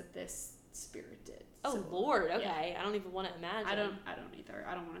things that this spirit did. Oh, so, Lord. Okay. Yeah. I don't even want to imagine. I don't either.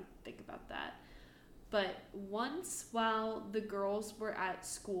 I don't want to think about that. But once while the girls were at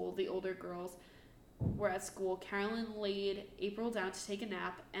school, the older girls were at school, Carolyn laid April down to take a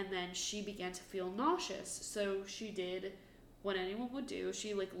nap, and then she began to feel nauseous. So she did what anyone would do.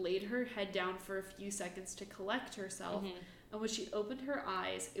 She, like, laid her head down for a few seconds to collect herself, and when she opened her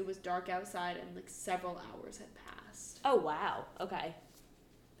eyes, it was dark outside, and, like, several hours had passed. Oh, wow. Okay.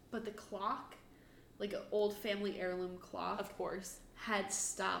 But the clock, like an old family heirloom clock, of course, had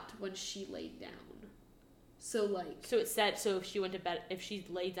stopped when she laid down. So, like... So it said... So if she went to bed... If she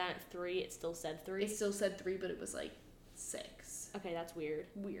laid down at 3, it still said 3? It still said 3, but it was, like, 6. Okay, that's weird.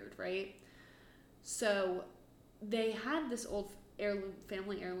 Weird, right? So, they had this old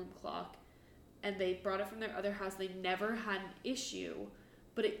family heirloom clock, and they brought it from their other house. They never had an issue,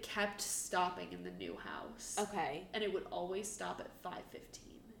 but it kept stopping in the new house. Okay. And it would always stop at 5:15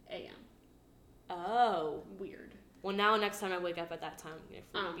 a.m. Oh. Weird. Well, now next time I wake up at that time,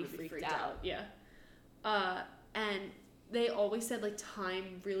 I'm going to be freaked out. Yeah. And they always said, like,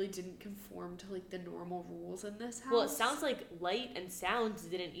 time really didn't conform to, like, the normal rules in this house. Well, it sounds like light and sounds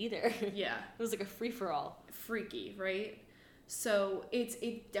didn't either. Yeah. It was like a free-for-all. Freaky, right? So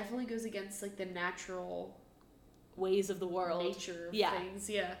it definitely goes against, like, the natural ways of the world. Nature of things,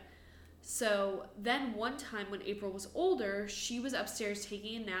 yeah. So then one time when April was older, she was upstairs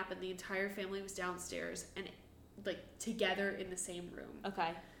taking a nap, and the entire family was downstairs and, like, together in the same room.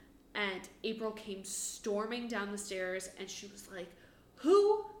 Okay. And April came storming down the stairs, and she was like,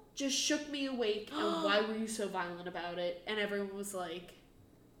 who just shook me awake, and why were you so violent about it? And everyone was like...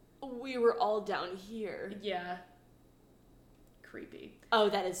 We were all down here. Yeah. Creepy. Oh,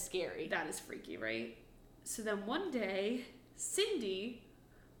 that is scary. That is freaky, right? So then one day, Cindy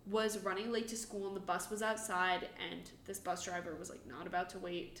was running late to school, and the bus was outside, and this bus driver was, like, not about to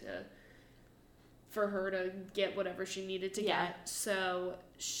wait for her to get whatever she needed to get. So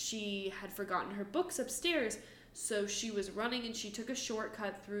she had forgotten her books upstairs. So she was running, and she took a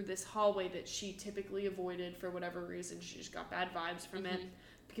shortcut through this hallway that she typically avoided for whatever reason. She just got bad vibes from it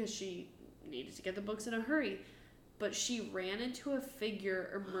because she needed to get the books in a hurry. But she ran into a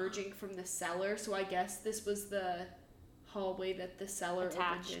figure emerging from the cellar. So I guess this was the hallway that the cellar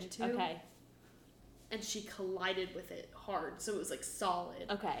opened into. Okay. And she collided with it hard, so it was, like, solid.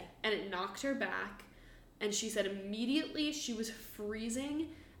 Okay. And it knocked her back, and she said immediately she was freezing,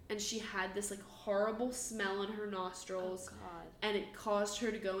 and she had this, like, horrible smell in her nostrils. Oh, God. And it caused her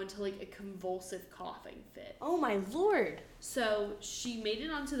to go into, like, a convulsive coughing fit. Oh, my Lord. So she made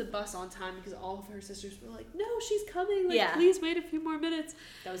it onto the bus on time because all of her sisters were like, no, she's coming. Like, please wait a few more minutes.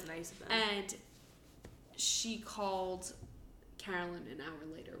 That was nice of them. And she called Carolyn an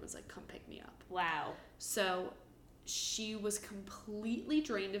hour later, was like, come pick me up. Wow. So she was completely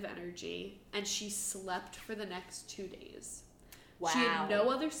drained of energy, and she slept for the next 2 days. Wow. She had no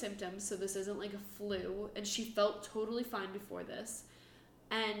other symptoms, so this isn't like a flu, and she felt totally fine before this.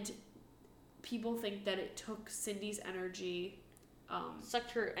 And people think that it took Cindy's energy...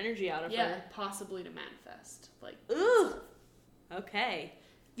 sucked her energy out of her. Yeah, possibly to manifest. Like, ooh! Okay.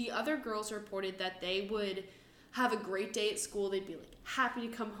 The other girls reported that they would have a great day at school. They'd be, like, happy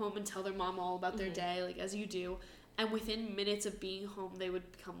to come home and tell their mom all about their day, like, as you do. And within minutes of being home, they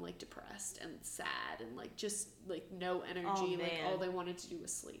would become, like, depressed and sad and, like, just, like, no energy. Oh, like, all they wanted to do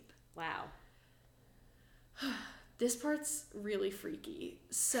was sleep. Wow. This part's really freaky.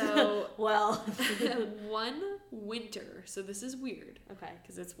 So, well, one winter, so this is weird. Okay.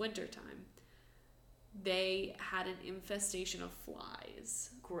 Because it's winter time. they had an infestation of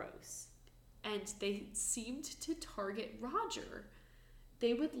flies. Gross. And they seemed to target Roger.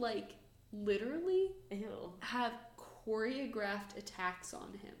 They would, like, literally have choreographed attacks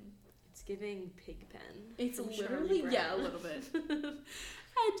on him. It's giving Pigpen. It's literally, a little bit.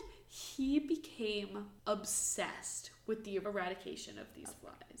 And he became obsessed with the eradication of these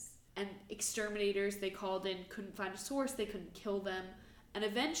flies. And exterminators they called in couldn't find a source, they couldn't kill them. And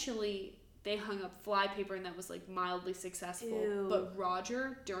eventually they hung up fly paper, and that was, like, mildly successful. Ew. But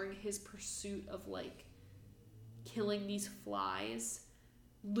Roger, during his pursuit of, like, killing these flies,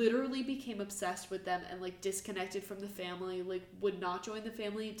 literally became obsessed with them and, like, disconnected from the family, like, would not join the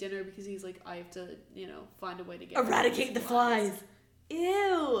family at dinner because he's like, I have to, find a way to get eradicate the flies.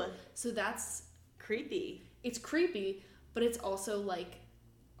 Ew. So that's creepy. It's creepy, but it's also, like,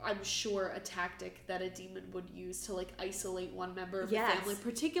 I'm sure a tactic that a demon would use to, like, isolate one member of the family,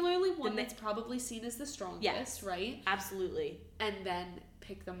 particularly one that's probably seen as the strongest, right? Absolutely. And then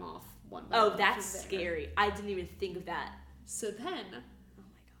pick them off one by one. Oh, that's scary. I didn't even think of that. So then, oh my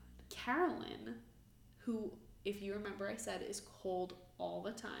god, Carolyn, who, if you remember I said, is cold all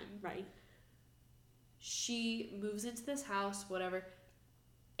the time. Right. She moves into this house, whatever.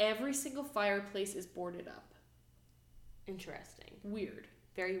 Every single fireplace is boarded up. Interesting. Weird.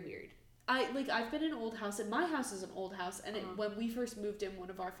 Very weird. I've been in an old house, and my house is an old house, and when we first moved in, one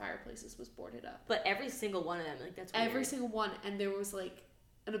of our fireplaces was boarded up. But every single one of them, like, that's weird. Every single one, and there was, like,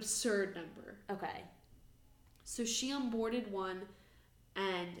 an absurd number. Okay. So she onboarded one,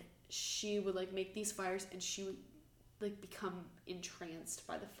 and she would, like, make these fires, and she would, like, become entranced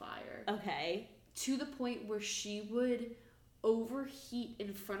by the fire. Okay. To the point where she would overheat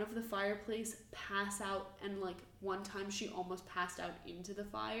in front of the fireplace, pass out, and, like, one time she almost passed out into the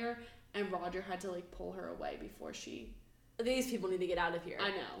fire, and Roger had to, like, pull her away before she... These people need to get out of here. I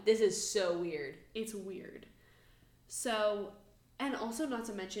know. This is so weird. It's weird. So, and also not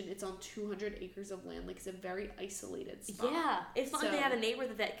to mention, it's on 200 acres of land. Like, it's a very isolated spot. Yeah. It's not like they have a neighbor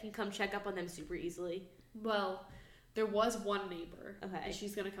that can come check up on them super easily. Well, there was one neighbor. Okay. And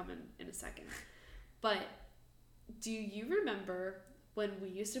she's going to come in a second. But do you remember when we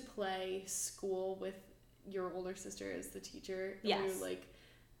used to play school with your older sister as the teacher? And yes. We were, like,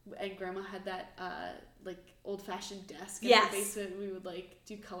 and Grandma had that, like, old-fashioned desk in yes. the basement. We would, like,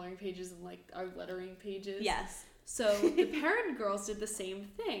 do coloring pages and, like, our lettering pages. Yes. So the Perron girls did the same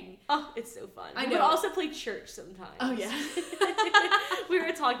thing. Oh, it's so fun. I know. We would also play church sometimes. Oh, yeah. We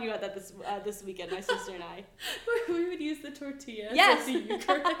were talking about that this weekend, my sister and I. We would use the tortilla. Yes. As the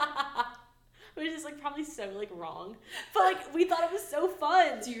eucharist. Which is, like, probably so, like, wrong. But, like, we thought it was so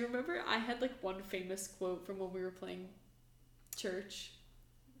fun. Do you remember I had, like, one famous quote from when we were playing church?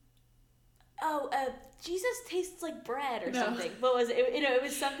 Oh, Jesus tastes like bread or something. What was it? It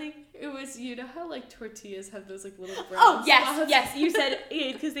was something. It was, you know how, like, tortillas have those, like, little brown spots? Yes. Yes. You said,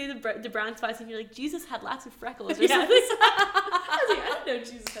 because they had the brown spots, and you're like, Jesus had lots of freckles or yes. something. I was like, I didn't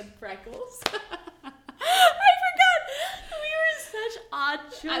know Jesus had freckles. I forgot. We were such odd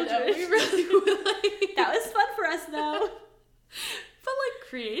children. I know, we really were, like... That was fun for us, though. But, like,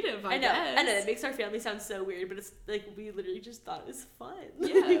 creative, I guess. I know, it makes our family sound so weird, but it's, like, we literally just thought it was fun.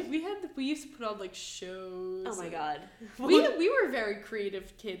 Yeah, we used to put on, like, shows. Oh, my God. We were very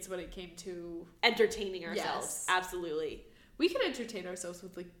creative kids when it came to... entertaining ourselves. Yes. Absolutely. We could entertain ourselves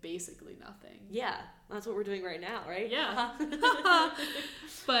with, like, basically nothing. Yeah, that's what we're doing right now, right? Yeah.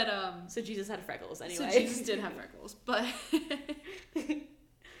 But, So Jesus had freckles, anyway. So Jesus did have freckles, but...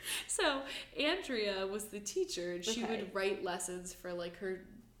 So, Andrea was the teacher, and she would write lessons for, like, her,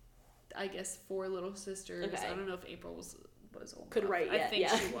 I guess, 4 little sisters. Okay. I don't know if April was old Could enough. write yet, I think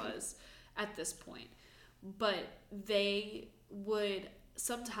she was at this point. But they would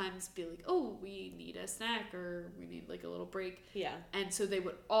sometimes be like, oh, we need a snack, or we need, like, a little break. Yeah. And so they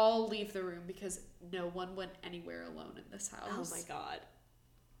would all leave the room because no one went anywhere alone in this house. Oh, my God.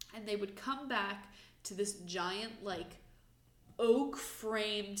 And they would come back to this giant, like,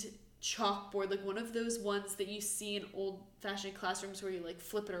 oak-framed chalkboard, like one of those ones that you see in old-fashioned classrooms where you, like,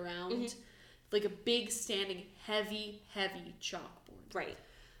 flip it around. Mm-hmm. Like a big, standing, heavy chalkboard. Right.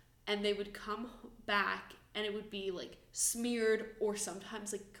 And they would come back, and it would be, like, smeared or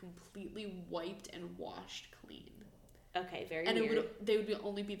sometimes, like, completely wiped and washed clean. Okay, very and weird. And they would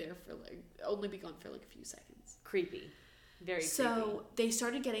only be there for, like, only be gone for, like, a few seconds. Creepy. Very creepy. So they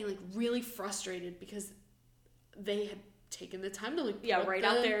started getting, like, really frustrated because they had taken the time to, like, write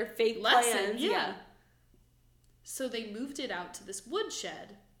out their fake lesson. Plans. Yeah. So they moved it out to this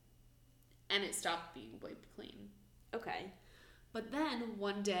woodshed, and it stopped being wiped clean. Okay. But then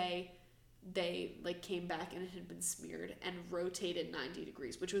one day, they like came back and it had been smeared and rotated 90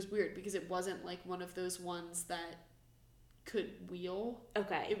 degrees, which was weird because it wasn't like one of those ones that could wheel.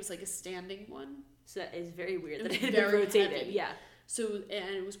 Okay. It was like a standing one. So that is very weird that it had been rotated. Heavy. Yeah. So,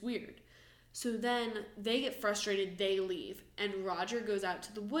 and it was weird. So then they get frustrated, they leave, and Roger goes out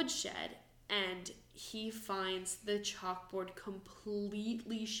to the woodshed and he finds the chalkboard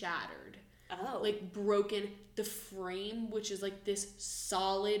completely shattered. Oh. Like broken. The frame, which is like this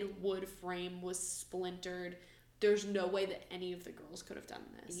solid wood frame, was splintered. There's no way that any of the girls could have done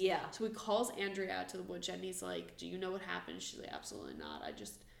this. Yeah. So he calls Andrea out to the woodshed and he's like, do you know what happened? She's like, absolutely not.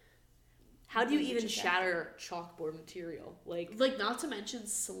 How do you even shatter chalkboard material? Like not to mention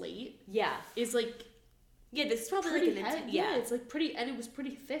slate. Yeah. Is like... Yeah, this is probably pretty like heavy. Yeah, it's like pretty... And it was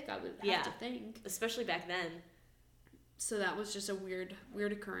pretty thick, I would have to think. Especially back then. So that was just a weird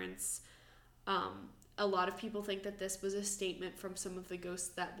occurrence. A lot of people think that this was a statement from some of the ghosts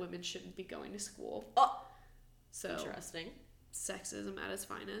that women shouldn't be going to school. Oh! So... Interesting. Sexism at its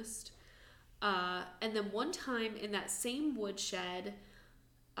finest. And then one time in that same woodshed...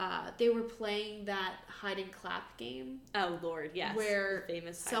 they were playing that hide and clap game. Oh Lord, yes. Where the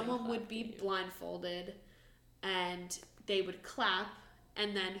famous someone would be blindfolded and they would clap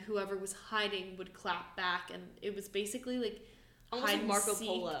and then whoever was hiding would clap back, and it was basically like almost like Marco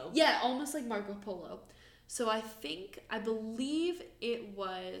Polo. Yeah, almost like Marco Polo. So I believe it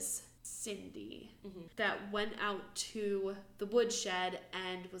was Cindy that went out to the woodshed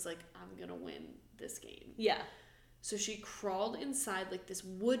and was like, I'm gonna win this game. Yeah. So she crawled inside like this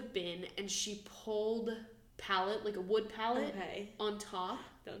wood bin and she pulled pallet, like a wood pallet, on top.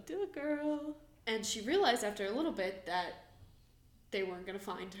 Don't do it, girl. And she realized after a little bit that they weren't going to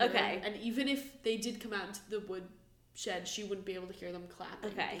find her. Okay. And even if they did come out into the wood shed, she wouldn't be able to hear them clapping.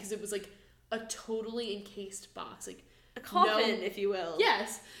 Okay. Because it was like a totally encased box. Like a coffin, if you will.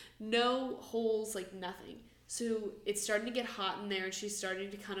 Yes. No holes, like nothing. So it's starting to get hot in there and she's starting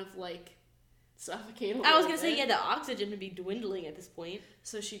to kind of like... suffocate a little I was gonna bit. say, the oxygen would be dwindling at this point.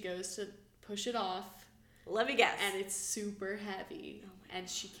 So she goes to push it off. Let me guess. And it's super heavy. And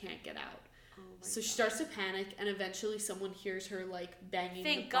she can't get out. So she starts to panic, and eventually someone hears her like banging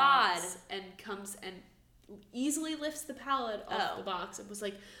Thank the box God. and comes and easily lifts the pallet off the box and was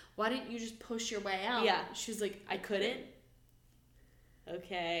like, why didn't you just push your way out? Yeah. She was like, I couldn't.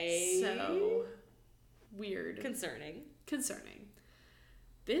 Okay. So weird. Concerning.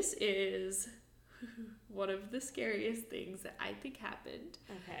 This is one of the scariest things that I think happened.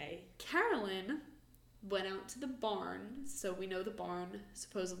 Okay. Carolyn went out to the barn, so we know the barn,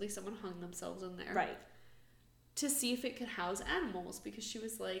 supposedly someone hung themselves in there. Right. To see if it could house animals, because she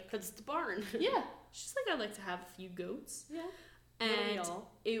was like... Because it's the barn. Yeah. She's like, I'd like to have a few goats. Yeah. And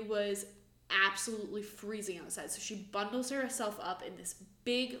it was absolutely freezing outside, so she bundles herself up in this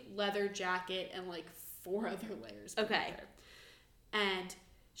big leather jacket and like 4 other layers. Okay. And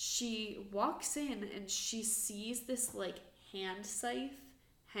she walks in and she sees this like hand scythe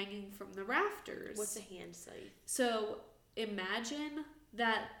hanging from the rafters. What's a hand scythe? So imagine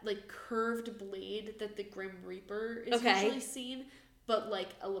that like curved blade that the Grim Reaper is usually seen, but like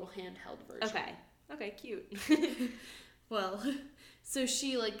a little handheld version. Okay, cute. Well, so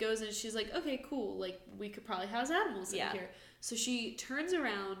she like goes and she's like, okay, cool, like we could probably house animals in here. So she turns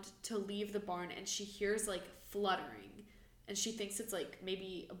around to leave the barn and she hears like fluttering, and she thinks it's like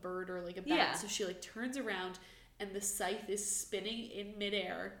maybe a bird or like a bat. Yeah. So she like turns around and the scythe is spinning in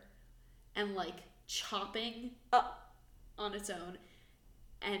midair and like chopping on its own.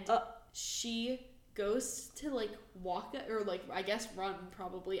 And she goes to like walk or like I guess run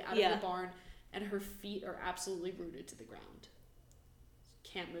probably out of the barn, and her feet are absolutely rooted to the ground.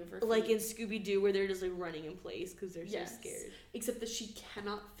 Can't move her feet. Like in Scooby-Doo where they're just like running in place because they're so scared. Except that she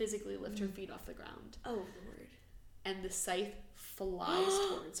cannot physically lift her feet off the ground. Oh, Lord. And the scythe flies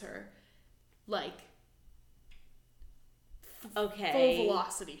towards her. Like full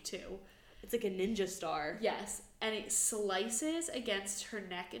velocity too. It's like a ninja star. Yes. And it slices against her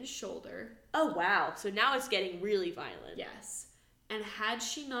neck and shoulder. Oh, wow. So now it's getting really violent. Yes. And had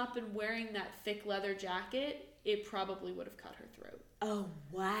she not been wearing that thick leather jacket, it probably would have cut her throat. Oh,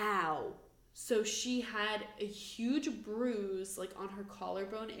 wow. So she had a huge bruise like on her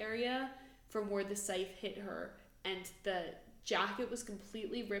collarbone area from where the scythe hit her. And the jacket was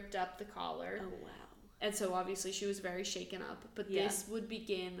completely ripped up, the collar. Oh, wow. And so obviously she was very shaken up. But this would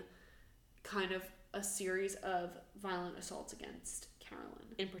begin kind of a series of violent assaults against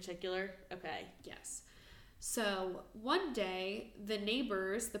Carolyn. In particular? Okay. Yes. So one day, the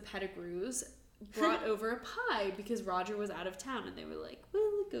neighbors, the Pettigrews, brought over a pie because Roger was out of town, and they were like,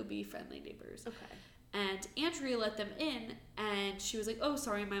 we'll go be friendly neighbors. Okay. And Andrea let them in, and she was like, oh,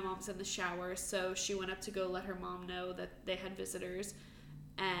 sorry, my mom's in the shower. So she went up to go let her mom know that they had visitors.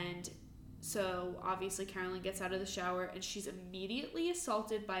 And so obviously Carolyn gets out of the shower, and she's immediately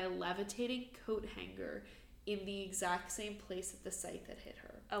assaulted by a levitating coat hanger in the exact same place at the site that hit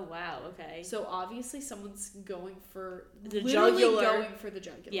her. Oh, wow, okay. So obviously someone's going for the jugular. Going for the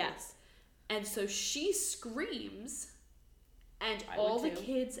jugular. Yes. And so she screams, and all the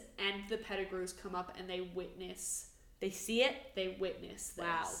kids and the Pettigrews come up and they witness. They see it? They witness this.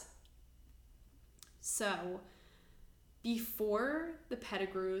 Wow. So before the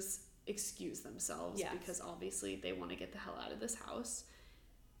Pettigrews excuse themselves, because obviously they want to get the hell out of this house,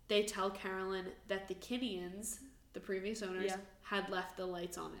 they tell Carolyn that the Kinneans, the previous owners, had left the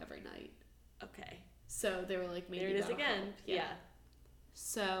lights on every night. Okay. So they were like, maybe there it is again. Help. Yeah.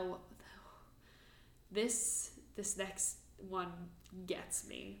 So this next one gets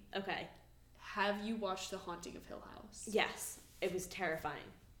me. Okay. Have you watched The Haunting of Hill House? Yes. It was terrifying.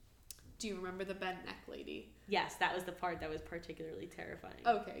 Do you remember the bent neck lady? Yes, that was the part that was particularly terrifying.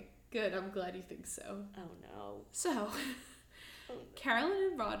 Okay, good. I'm glad you think so. Oh, no. So, Carolyn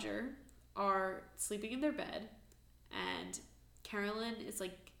and Roger are sleeping in their bed, and Carolyn is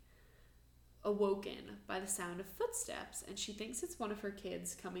like awoken by the sound of footsteps, and she thinks it's one of her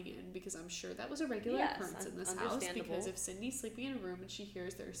kids coming in, because I'm sure that was a regular occurrence in this house, because if Cindy's sleeping in a room and she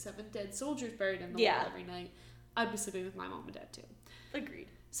hears there are 7 dead soldiers buried in the wall every night, I'd be sleeping with my mom and dad too. Agreed.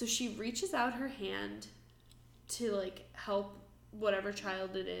 So she reaches out her hand to like help whatever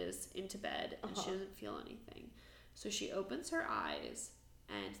child it is into bed, and she doesn't feel anything. So she opens her eyes,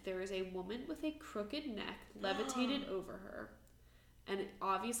 and there is a woman with a crooked neck levitated over her. And it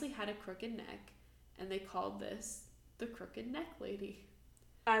obviously had a crooked neck, and they called this the Crooked Neck Lady.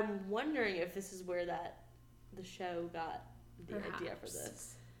 I'm wondering if this is where the show got the idea for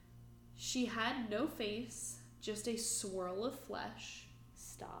this. She had no face, just a swirl of flesh.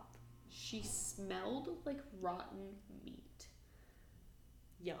 Stop. She smelled like rotten meat.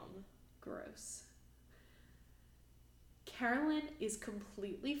 Yum. Gross. Carolyn is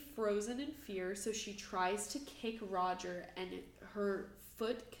completely frozen in fear, so she tries to kick Roger, and her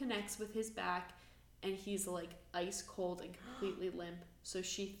foot connects with his back, and he's like ice cold and completely limp. So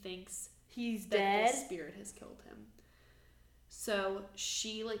she thinks he's dead. The spirit has killed him. So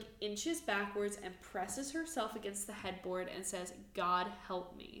she like inches backwards and presses herself against the headboard and says, "God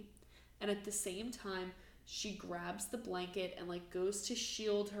help me." And at the same time, she grabs the blanket and like goes to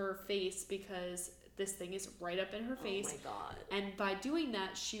shield her face, because this thing is right up in her face. Oh my God. And by doing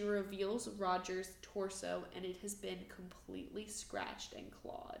that, she reveals Roger's torso, and it has been completely scratched and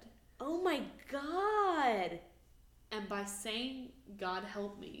clawed. Oh my God. And by saying, "God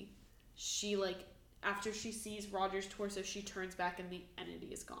help me," she like, after she sees Roger's torso, she turns back and the entity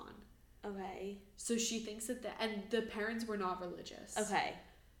is gone. Okay. So she thinks that and the parents were not religious. Okay.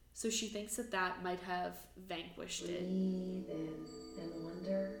 So she thinks that might have vanquished it. Breathe in and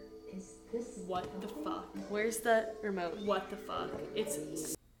wonder, is this what the fuck? Where's the remote? What the fuck?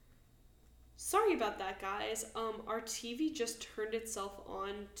 It's... Sorry about that, guys. Our TV just turned itself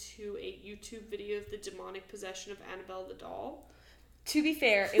on to a YouTube video of the demonic possession of Annabelle the doll. To be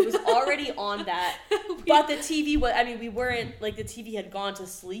fair, it was already on that, but the TV was, we weren't, like, the TV had gone to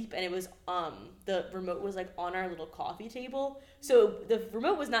sleep, and it was, the remote was, like, on our little coffee table, so the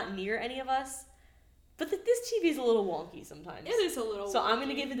remote was not near any of us, but this TV is a little wonky sometimes. It is a little So wonky. I'm going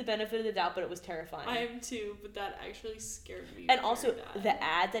to give it the benefit of the doubt, but it was terrifying. I am too, but that actually scared me. And also, the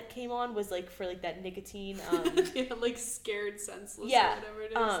ad that came on was, like, for, like, that nicotine, yeah, like, Scared Senseless, yeah, or whatever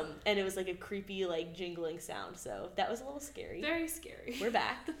it is. And it was, like, a creepy, like, jingling sound, so that was a little scary. Very scary. We're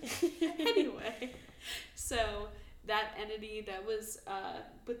back. Anyway, so that entity that was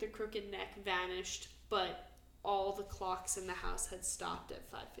with the crooked neck vanished, but all the clocks in the house had stopped at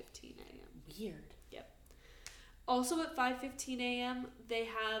 5:15 a.m. Weird. Yep. Also at 5:15 a.m., they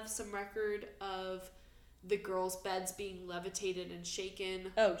have some record of the girls' beds being levitated and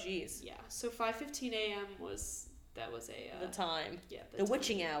shaken. Oh, jeez. Yeah. So 5:15 a.m. was a the time. Yeah. The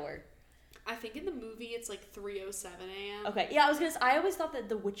witching hour. I think in the movie it's like 3:07 a.m. Okay. Yeah, I was gonna say, I always thought that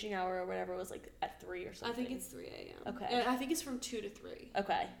the witching hour or whatever was like at 3 or something. I think it's 3 a.m. Okay. I think it's from 2 to 3.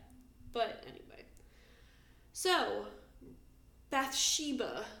 Okay. But anyway. So,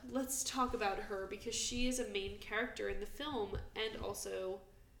 Bathsheba, let's talk about her, because she is a main character in the film, and also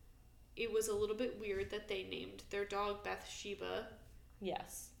it was a little bit weird that they named their dog Bathsheba.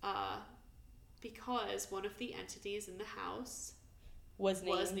 Yes. Because one of the entities in the house was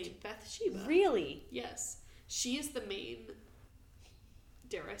named Bathsheba. Really? Yes. She is the main,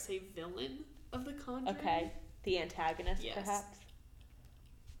 dare I say, villain of the Conjuring. Okay. The antagonist, yes. perhaps?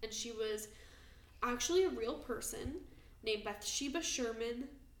 And she was actually a real person named Bathsheba Sherman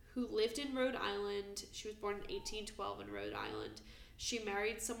who lived in Rhode Island. She was born in 1812 in Rhode Island. She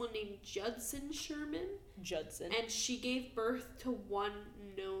married someone named Judson Sherman. Judson. And she gave birth to one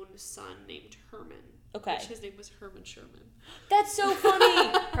known son named Herman. Okay. Which his name was Herman Sherman. That's so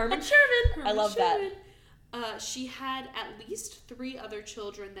funny. Herman Sherman. I love Sherman. That. She had at least 3 other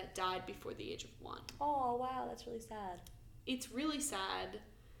children that died before the age of 1. Oh, wow. That's really sad. It's really sad.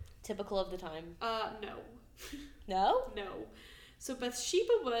 Typical of the time. No. No? No. So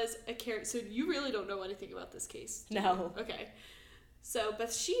Bathsheba was a character. So you really don't know anything about this case? No. Okay. So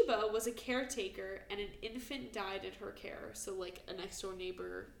Bathsheba was a caretaker, and an infant died in her care. So like a next door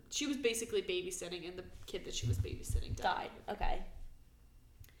neighbor, she was basically babysitting, and the kid that she was babysitting died. Okay.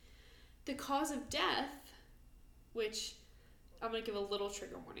 The cause of death, which I'm gonna give a little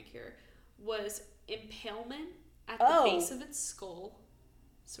trigger warning here, was impalement at the base of its skull.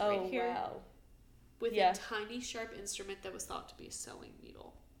 So right here, wow. with a tiny sharp instrument that was thought to be a sewing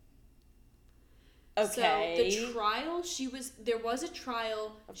needle. Okay. So the trial, there was a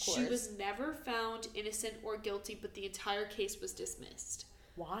trial. Of course. She was never found innocent or guilty, but the entire case was dismissed.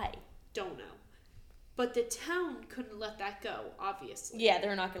 Why? Don't know. But the town couldn't let that go, obviously. Yeah,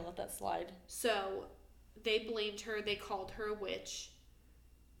 they're not going to let that slide. So they blamed her. They called her a witch.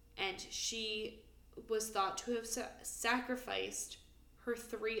 And she was thought to have sacrificed her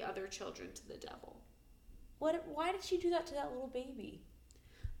 3 other children to the devil. Why did she do that to that little baby?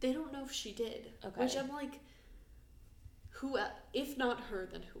 They don't know if she did. Okay. Which I'm like, who? If not her,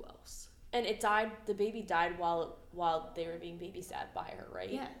 then who else? And it died. The baby died while they were being babysat by her, right?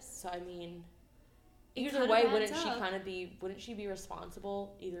 Yes. So I mean, either way, wouldn't she be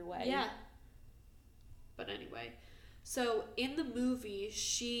responsible either way? Yeah. But anyway, so in the movie,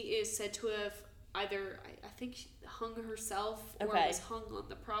 she is said to have either I think hung herself or was hung on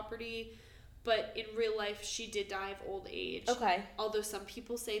the property. But in real life, she did die of old age. Okay. Although some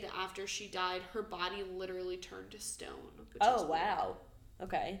people say that after she died, her body literally turned to stone. Oh, wow.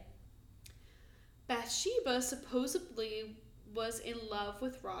 Okay. Bathsheba supposedly was in love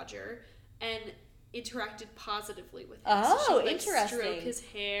with Roger and interacted positively with him. Oh, so she would, interesting. Stroke his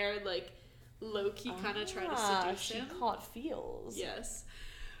hair, low-key kind of try to seduce him. She caught feels. Yes.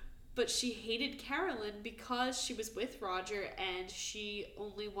 But she hated Carolyn because she was with Roger and she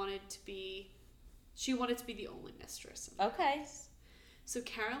wanted to be the only mistress. Okay. So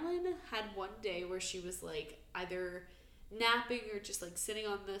Carolyn had one day where she was either napping or just sitting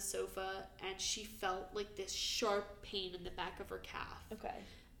on the sofa, and she felt this sharp pain in the back of her calf. Okay.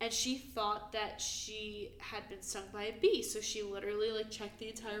 And she thought that she had been stung by a bee, so she literally checked the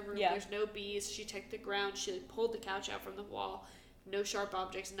entire room. Yeah. There's no bees. She checked the ground. She pulled the couch out from the wall. No sharp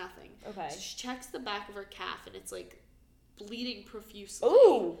objects, nothing. Okay. So she checks the back of her calf, and it's bleeding profusely.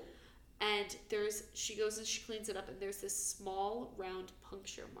 Ooh. And she goes and she cleans it up, and there's this small round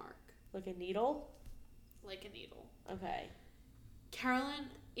puncture mark. Like a needle? Like a needle. Okay. Carolyn,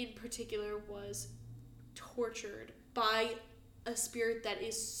 in particular, was tortured by a spirit that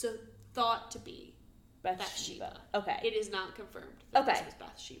is thought to be Bathsheba. Okay. It is not confirmed that Okay. this was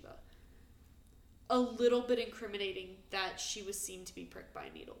Bathsheba. A little bit incriminating that she was seen to be pricked by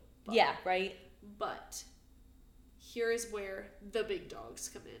a needle. Yeah, right? But here is where the big dogs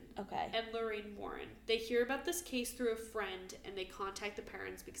come in. Okay. And Lorraine Warren. They hear about this case through a friend, and they contact the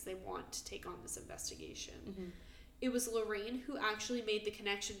parents because they want to take on this investigation. Mm-hmm. It was Lorraine who actually made the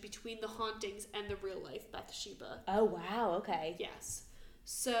connection between the hauntings and the real-life Bathsheba. Oh, wow, okay. Yes.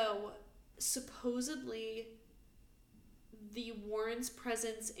 So, supposedly, the Warrens'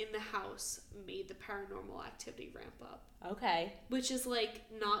 presence in the house made the paranormal activity ramp up. Okay. Which is,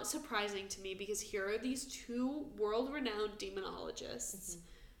 not surprising to me, because here are these 2 world-renowned demonologists.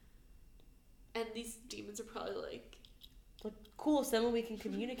 Mm-hmm. And these demons are probably cool, someone we can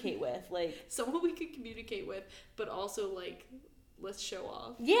communicate with. Someone we can communicate with, but also, let's show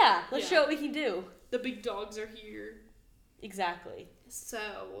off. Yeah, let's show what we can do. The big dogs are here. Exactly.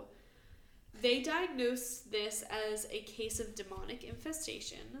 So, they diagnosed this as a case of demonic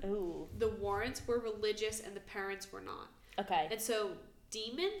infestation. Ooh. The Warrens were religious and the parents were not. Okay. And so,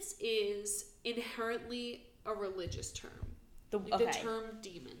 demons is inherently a religious term. The term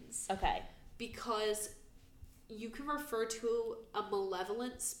demons. Okay. Because you can refer to a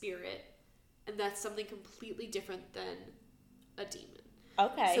malevolent spirit, and that's something completely different than a demon.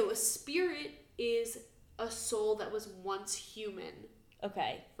 Okay. So a spirit is a soul that was once human.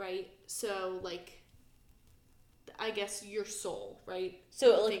 Okay. Right? So, I guess your soul, right?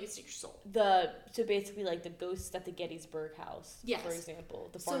 So, it's your soul. So basically, the ghosts at the Gettysburg House, yes. for example,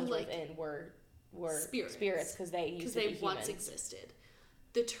 the Farnsworth Inn were spirits because they once existed.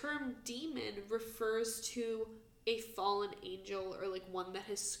 the term demon refers to a fallen angel or like one that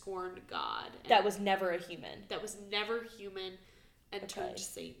has scorned God. That was never a human. That was never human and turned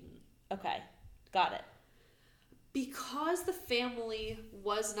Satan. Okay. Got it. Because the family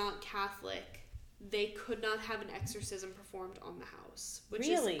was not Catholic, they could not have an exorcism performed on the house. Which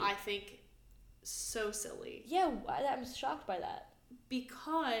is, I think, so silly. Yeah, I'm shocked by that.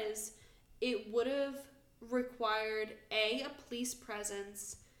 Because it would have required A, a police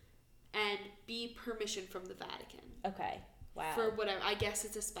presence, and B, permission from the Vatican. Okay. Wow. For whatever. I guess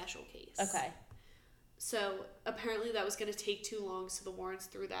it's a special case. Okay. So apparently that was going to take too long, so the Warrens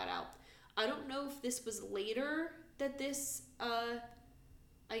threw that out. I don't know if this was later that this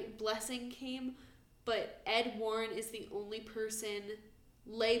blessing came, but Ed Warren is the only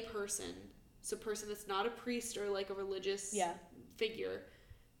lay person, so person that's not a priest or like a religious figure,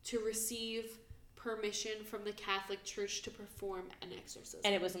 to receive permission from the Catholic Church to perform an exorcism.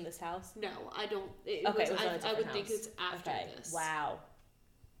 And it was in this house? No, I don't. I would think it's after this. Wow.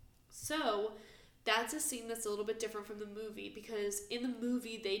 So that's a scene that's a little bit different from the movie, because in the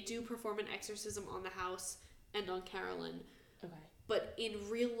movie they do perform an exorcism on the house and on Carolyn. Okay. But in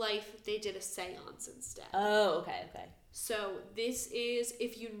real life they did a seance instead. Oh, okay. So this is,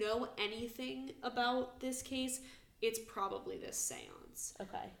 if you know anything about this case, it's probably this seance.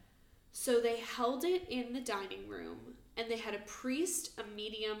 Okay. So they held it in the dining room, and they had a priest, a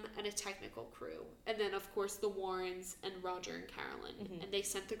medium, and a technical crew. And then, of course, the Warrens and Roger and Carolyn. Mm-hmm. And they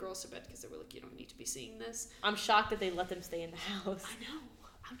sent the girls to bed because they were like, you don't need to be seeing this. I'm shocked that they let them stay in the house. I know.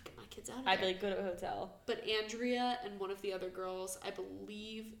 I would get my kids out of there. I'd be like, go to a hotel. But Andrea and one of the other girls, I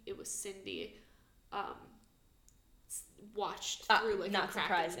believe it was Cindy, watched through like not a crack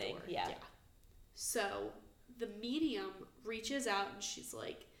surprising. in the door. Yeah. So the medium reaches out and she's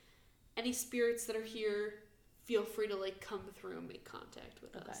like, any spirits that are here, feel free to like come through and make contact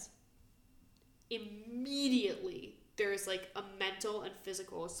with us. Immediately, there's like a mental and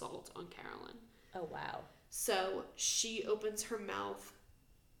physical assault on Carolyn. Oh, wow. So she opens her mouth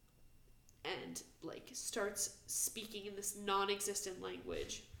and like starts speaking in this non-existent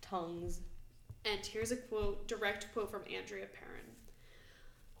language. Tongues. And here's a quote, direct quote from Andrea Perron.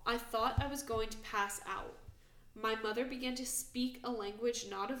 I thought I was going to pass out. My mother began to speak a language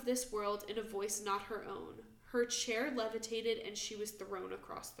not of this world in a voice not her own. Her chair levitated and she was thrown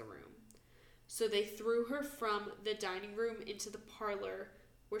across the room. So they threw her from the dining room into the parlor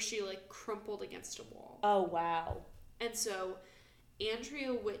where she like crumpled against a wall. Oh, wow. And so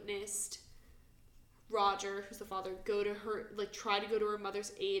Andrea witnessed Roger, who's the father, go to her, like try to go to her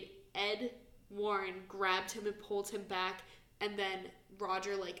mother's aid. Ed Warren grabbed him and pulled him back, and then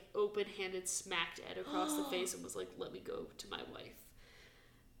Roger like open-handed smacked Ed across the face and was like, let me go to my wife.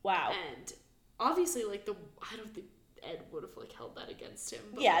 Wow. And obviously like I don't think Ed would have like held that against him.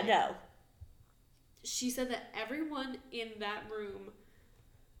 But, yeah, like, no. She said that everyone in that room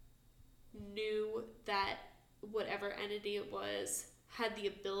knew that whatever entity it was had the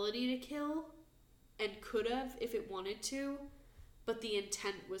ability to kill and could have if it wanted to, but the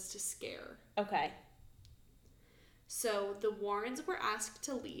intent was to scare. Okay. So the Warrens were asked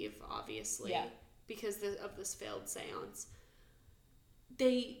to leave, obviously, because of this failed seance.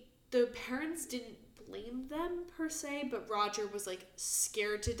 The parents didn't blame them, per se, but Roger was, like,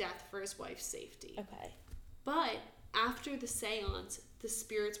 scared to death for his wife's safety. Okay. But after the seance, the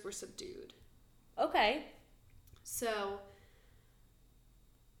spirits were subdued. Okay. So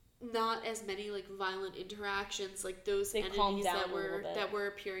not as many, like, violent interactions, like those entities that were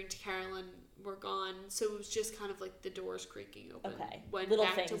appearing to Carolyn were gone. So it was just kind of like the doors creaking open. Okay. Went Little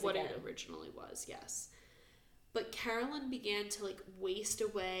back to what again. it originally was, yes. But Carolyn began to like waste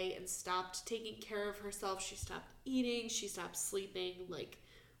away and stopped taking care of herself. She stopped eating, she stopped sleeping, like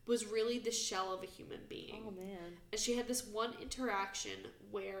was really the shell of a human being. Oh man. And she had this one interaction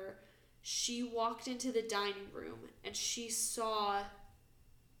where she walked into the dining room and she saw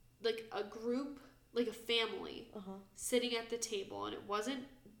like a group, like a family sitting at the table, and it wasn't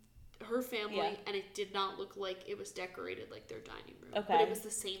her family, and it did not look like it was decorated like their dining room. Okay. But it was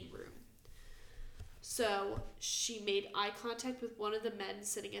the same room. So she made eye contact with one of the men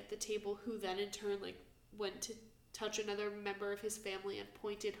sitting at the table, who then in turn like went to touch another member of his family and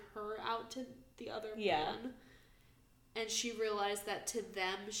pointed her out to the other man. And she realized that to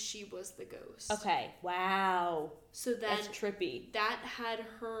them she was the ghost. Okay. Wow. So then that's trippy. That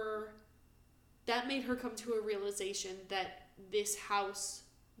made her come to a realization that this house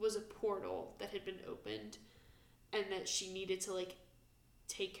was a portal that had been opened, and that she needed to like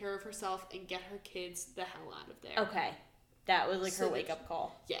take care of herself and get her kids the hell out of there. Okay. That was like her wake up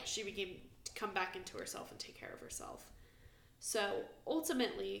call. Yeah, she became to come back into herself and take care of herself. So,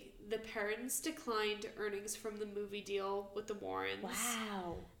 ultimately, the Perrons declined earnings from the movie deal with the Warrens.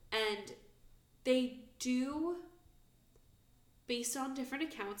 Wow. And they do, based on different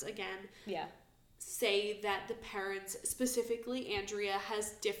accounts, again, say that the Perrons, specifically Andrea,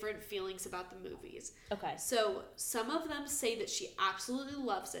 has different feelings about the movies. Okay. So, some of them say that she absolutely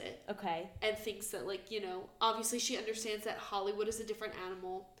loves it. Okay. And thinks that, like, you know, obviously she understands that Hollywood is a different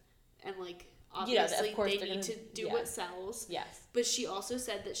animal. And, like, obviously of course they need to do what sells. Yes. But she also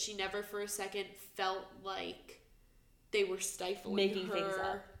said that she never for a second felt like they were stifling making her. things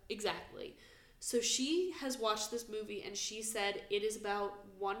up. Exactly. So she has watched this movie and she said it is about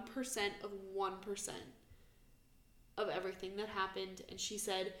 1% of 1% of everything that happened. And she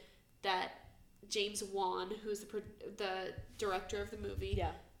said that James Wan, who's the director of the movie,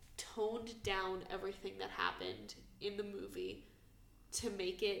 toned down everything that happened in the movie to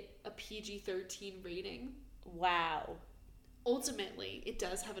make it a PG-13 rating. Wow. Ultimately, it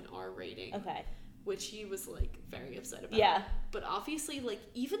does have an R rating. Okay. Which he was, like, very upset about. Yeah. But obviously, like,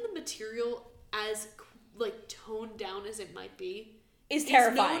 even the material, as, like, toned down as it might be, is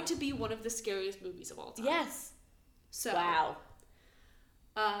terrifying. Known to be one of the scariest movies of all time. Yes. So. Wow.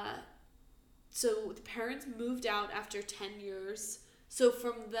 So the parents moved out after 10 years. So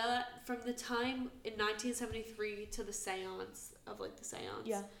from the time in 1973 to the seance,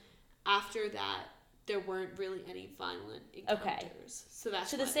 after that, there weren't really any violent encounters. Okay.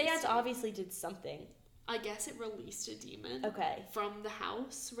 So the seance obviously did something. I guess it released a demon. Okay. From the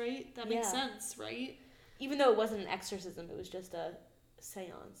house, right? That makes sense, right? Even though it wasn't an exorcism, it was just a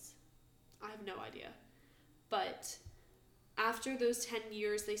seance. I have no idea. But after those 10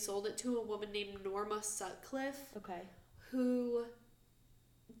 years, they sold it to a woman named Norma Sutcliffe. Okay. Who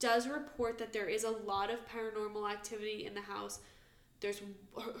does report that there is a lot of paranormal activity in the house. There's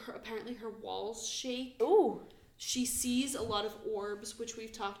apparently her walls shake. Ooh. She sees a lot of orbs, which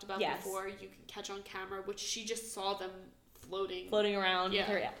we've talked about before. You can catch on camera, which she just saw them floating around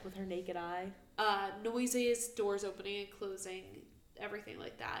with her naked eye. Noises, doors opening and closing, everything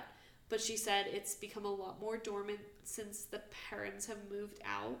like that. But she said it's become a lot more dormant since the parents have moved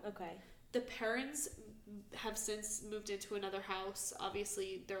out. Okay. The parents have since moved into another house.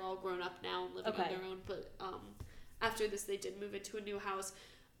 Obviously, they're all grown up now and living on their own. But after this, they did move into a new house.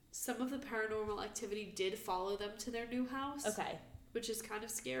 Some of the paranormal activity did follow them to their new house. Okay. Which is kind of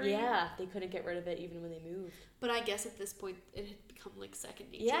scary. Yeah, they couldn't get rid of it even when they moved. But I guess at this point, it had become like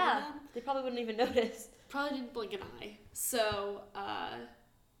second nature to them. They probably wouldn't even notice. Probably didn't blink an eye. So,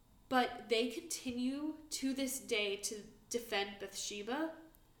 but they continue to this day to defend Bathsheba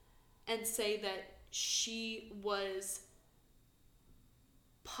and say that she was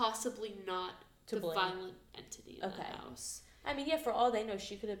possibly not the violent entity in the house. I mean, for all they know,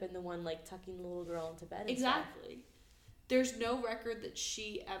 she could have been the one, like, tucking the little girl into bed. Exactly. There's no record that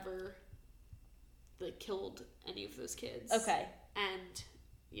she ever, like, killed any of those kids. Okay. And,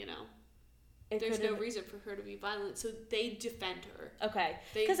 you know, there's no reason for her to be violent, so they defend her. Okay.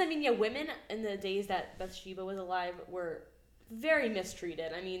 Because, I mean, women in the days that Bathsheba was alive were very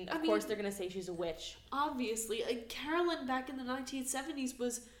mistreated. I mean, of course they're going to say she's a witch. Obviously. Like, Carolyn back in the 1970s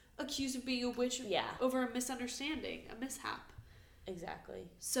was accused of being a witch over a misunderstanding, a mishap. Exactly.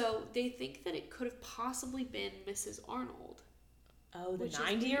 So they think that it could have possibly been Mrs. Arnold. Oh, the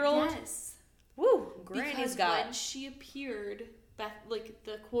 90-year-old? Yes. Woo, Granny's got. Because when she appeared, like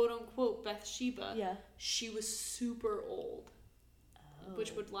the quote-unquote Bathsheba, she was super old. Oh.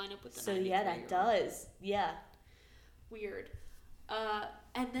 Which would line up with the 93-year-old. So yeah, that does. Yeah. Weird.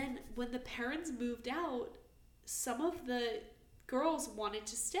 And then when the parents moved out, some of the girls wanted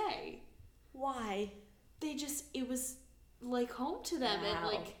to stay. Why? It was like home to them. Wow. And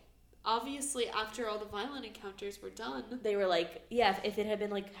like, obviously after all the violent encounters were done, they were like, if it had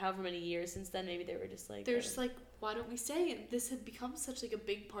been like however many years since then, maybe they were just like, they're just like, why don't we stay? And this had become such like a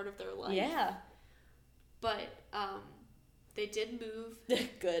big part of their life. Yeah. But they did move.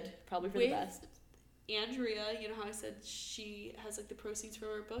 Good. Probably for the best. Andrea, you know how I said she has like the proceeds from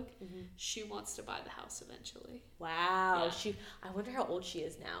her book? Mm-hmm. She wants to buy the house eventually. Wow. Yeah. I wonder how old she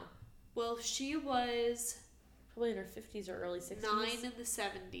is now. Well, she was probably in her 50s or early 60s. 9 in the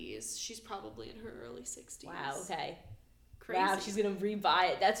 70s. She's probably in her early 60s. Wow, okay. Crazy. Wow, she's going to rebuy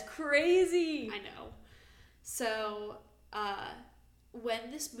it. That's crazy. I know. So,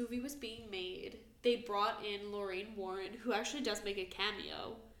 when this movie was being made, they brought in Lorraine Warren, who actually does make a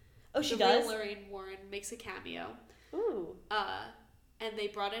cameo. Oh, she does? The real Lorraine Warren makes a cameo. Ooh. And they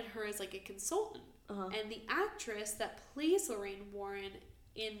brought in her as like a consultant. Uh-huh. And the actress that plays Lorraine Warren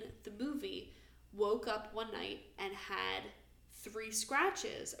in the movie woke up one night and had 3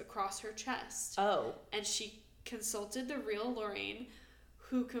 scratches across her chest. Oh. And she consulted the real Lorraine,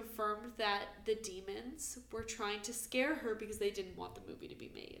 who confirmed that the demons were trying to scare her because they didn't want the movie to be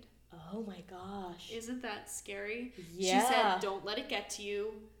made. Oh my gosh. Isn't that scary? Yeah. She said, don't let it get to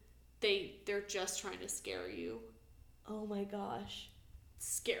you. They're just trying to scare you. Oh my gosh.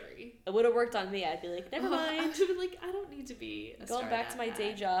 Scary. It would have worked on me. I'd be like, never mind. I would have been like, I don't need to be a Going back to my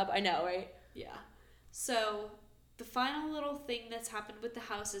day job. I know, right? Yeah. So, the final little thing that's happened with the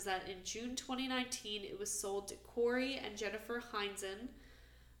house is that in June 2019, it was sold to Corey and Jennifer Heinzen.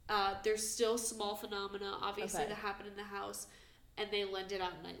 There's still small phenomena, obviously, that happen in the house, and they lend it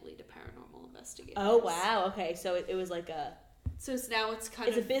out nightly to paranormal investigators. Oh, wow. Okay, so it was like a... So it's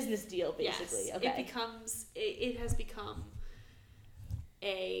a business deal, basically. Yes, okay. It has become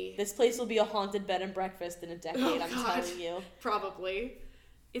a... This place will be a haunted bed and breakfast in a decade, I'm telling you. Probably.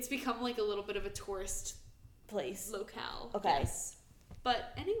 It's become like a little bit of a tourist place. Locale. Okay. Yes.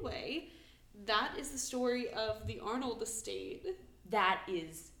 But anyway, that is the story of the Arnold Estate. That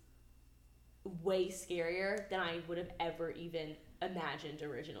is way scarier than I would have ever even imagined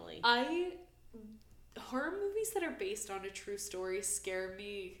originally. Horror movies that are based on a true story scare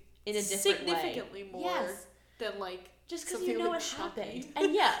me in a different significantly way. more than like just because you know what happened.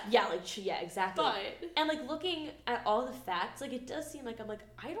 And exactly. And like looking at all the facts, like it does seem like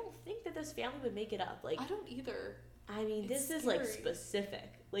I don't think that this family would make it up. Like I don't either. I mean, this is like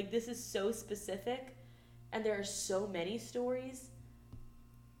specific. Like this is so specific, and there are so many stories.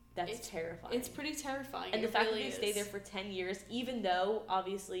 That's terrifying. It's pretty terrifying. And the fact that they stay there for 10 years, even though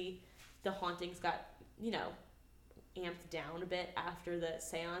obviously the hauntings got, amped down a bit after the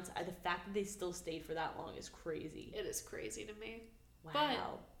seance, the fact that they still stayed for that long is crazy. It is crazy to me. Wow.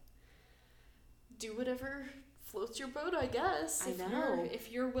 But do whatever floats your boat, I guess. I know.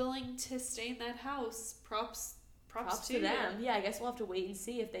 If you're willing to stay in that house, props to them. Yeah, I guess we'll have to wait and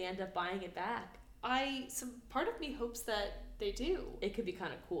see if they end up buying it back. Some part of me hopes that they do. It could be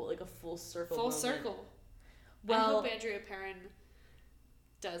kind of cool, like a full circle. Well, I hope Andrea Perron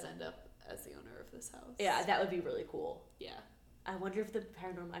does end up as the owner of this house. Yeah, that would be really cool. Yeah. I wonder if the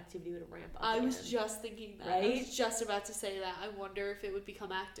paranormal activity would ramp up. I was just thinking that. Right? I was just about to say that. I wonder if it would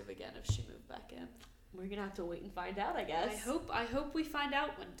become active again if she moved back in. We're gonna have to wait and find out, I guess. I hope we find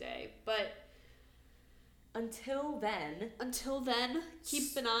out one day. But until then,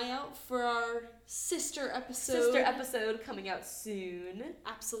 keep an eye out for our sister episode. Sister episode coming out soon.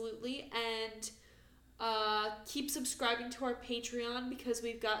 Absolutely. And keep subscribing to our Patreon because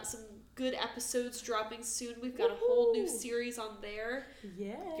we've got some good episodes dropping soon. We've got a whole new series on there.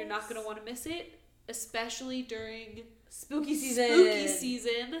 Yes. You're not going to want to miss it, especially during spooky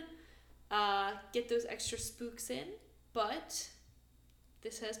season. Get those extra spooks in. But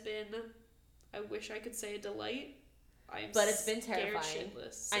this has been, I wish I could say, a delight. But it's been terrifying.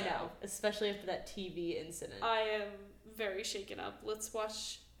 Shitless, so. I know, especially after that TV incident. I am very shaken up. Let's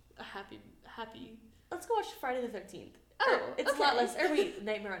watch a happy. Let's go watch Friday the 13th. Oh, it's a lot less. Or wait,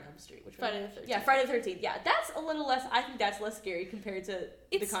 Nightmare on Elm Street. Which Friday the 13th. Yeah, Friday the 13th. Yeah, that's a little less. I think that's less scary compared to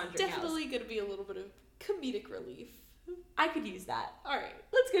the Conjuring. It's definitely going to be a little bit of comedic relief. I could use that. All right,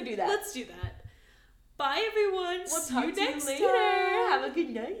 let's go do that. Let's do that. Bye, everyone. We'll See talk you to next you later. time. Have a good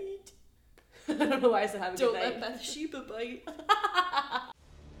night. I don't know why I said have a good night. Don't let Bathsheba bite.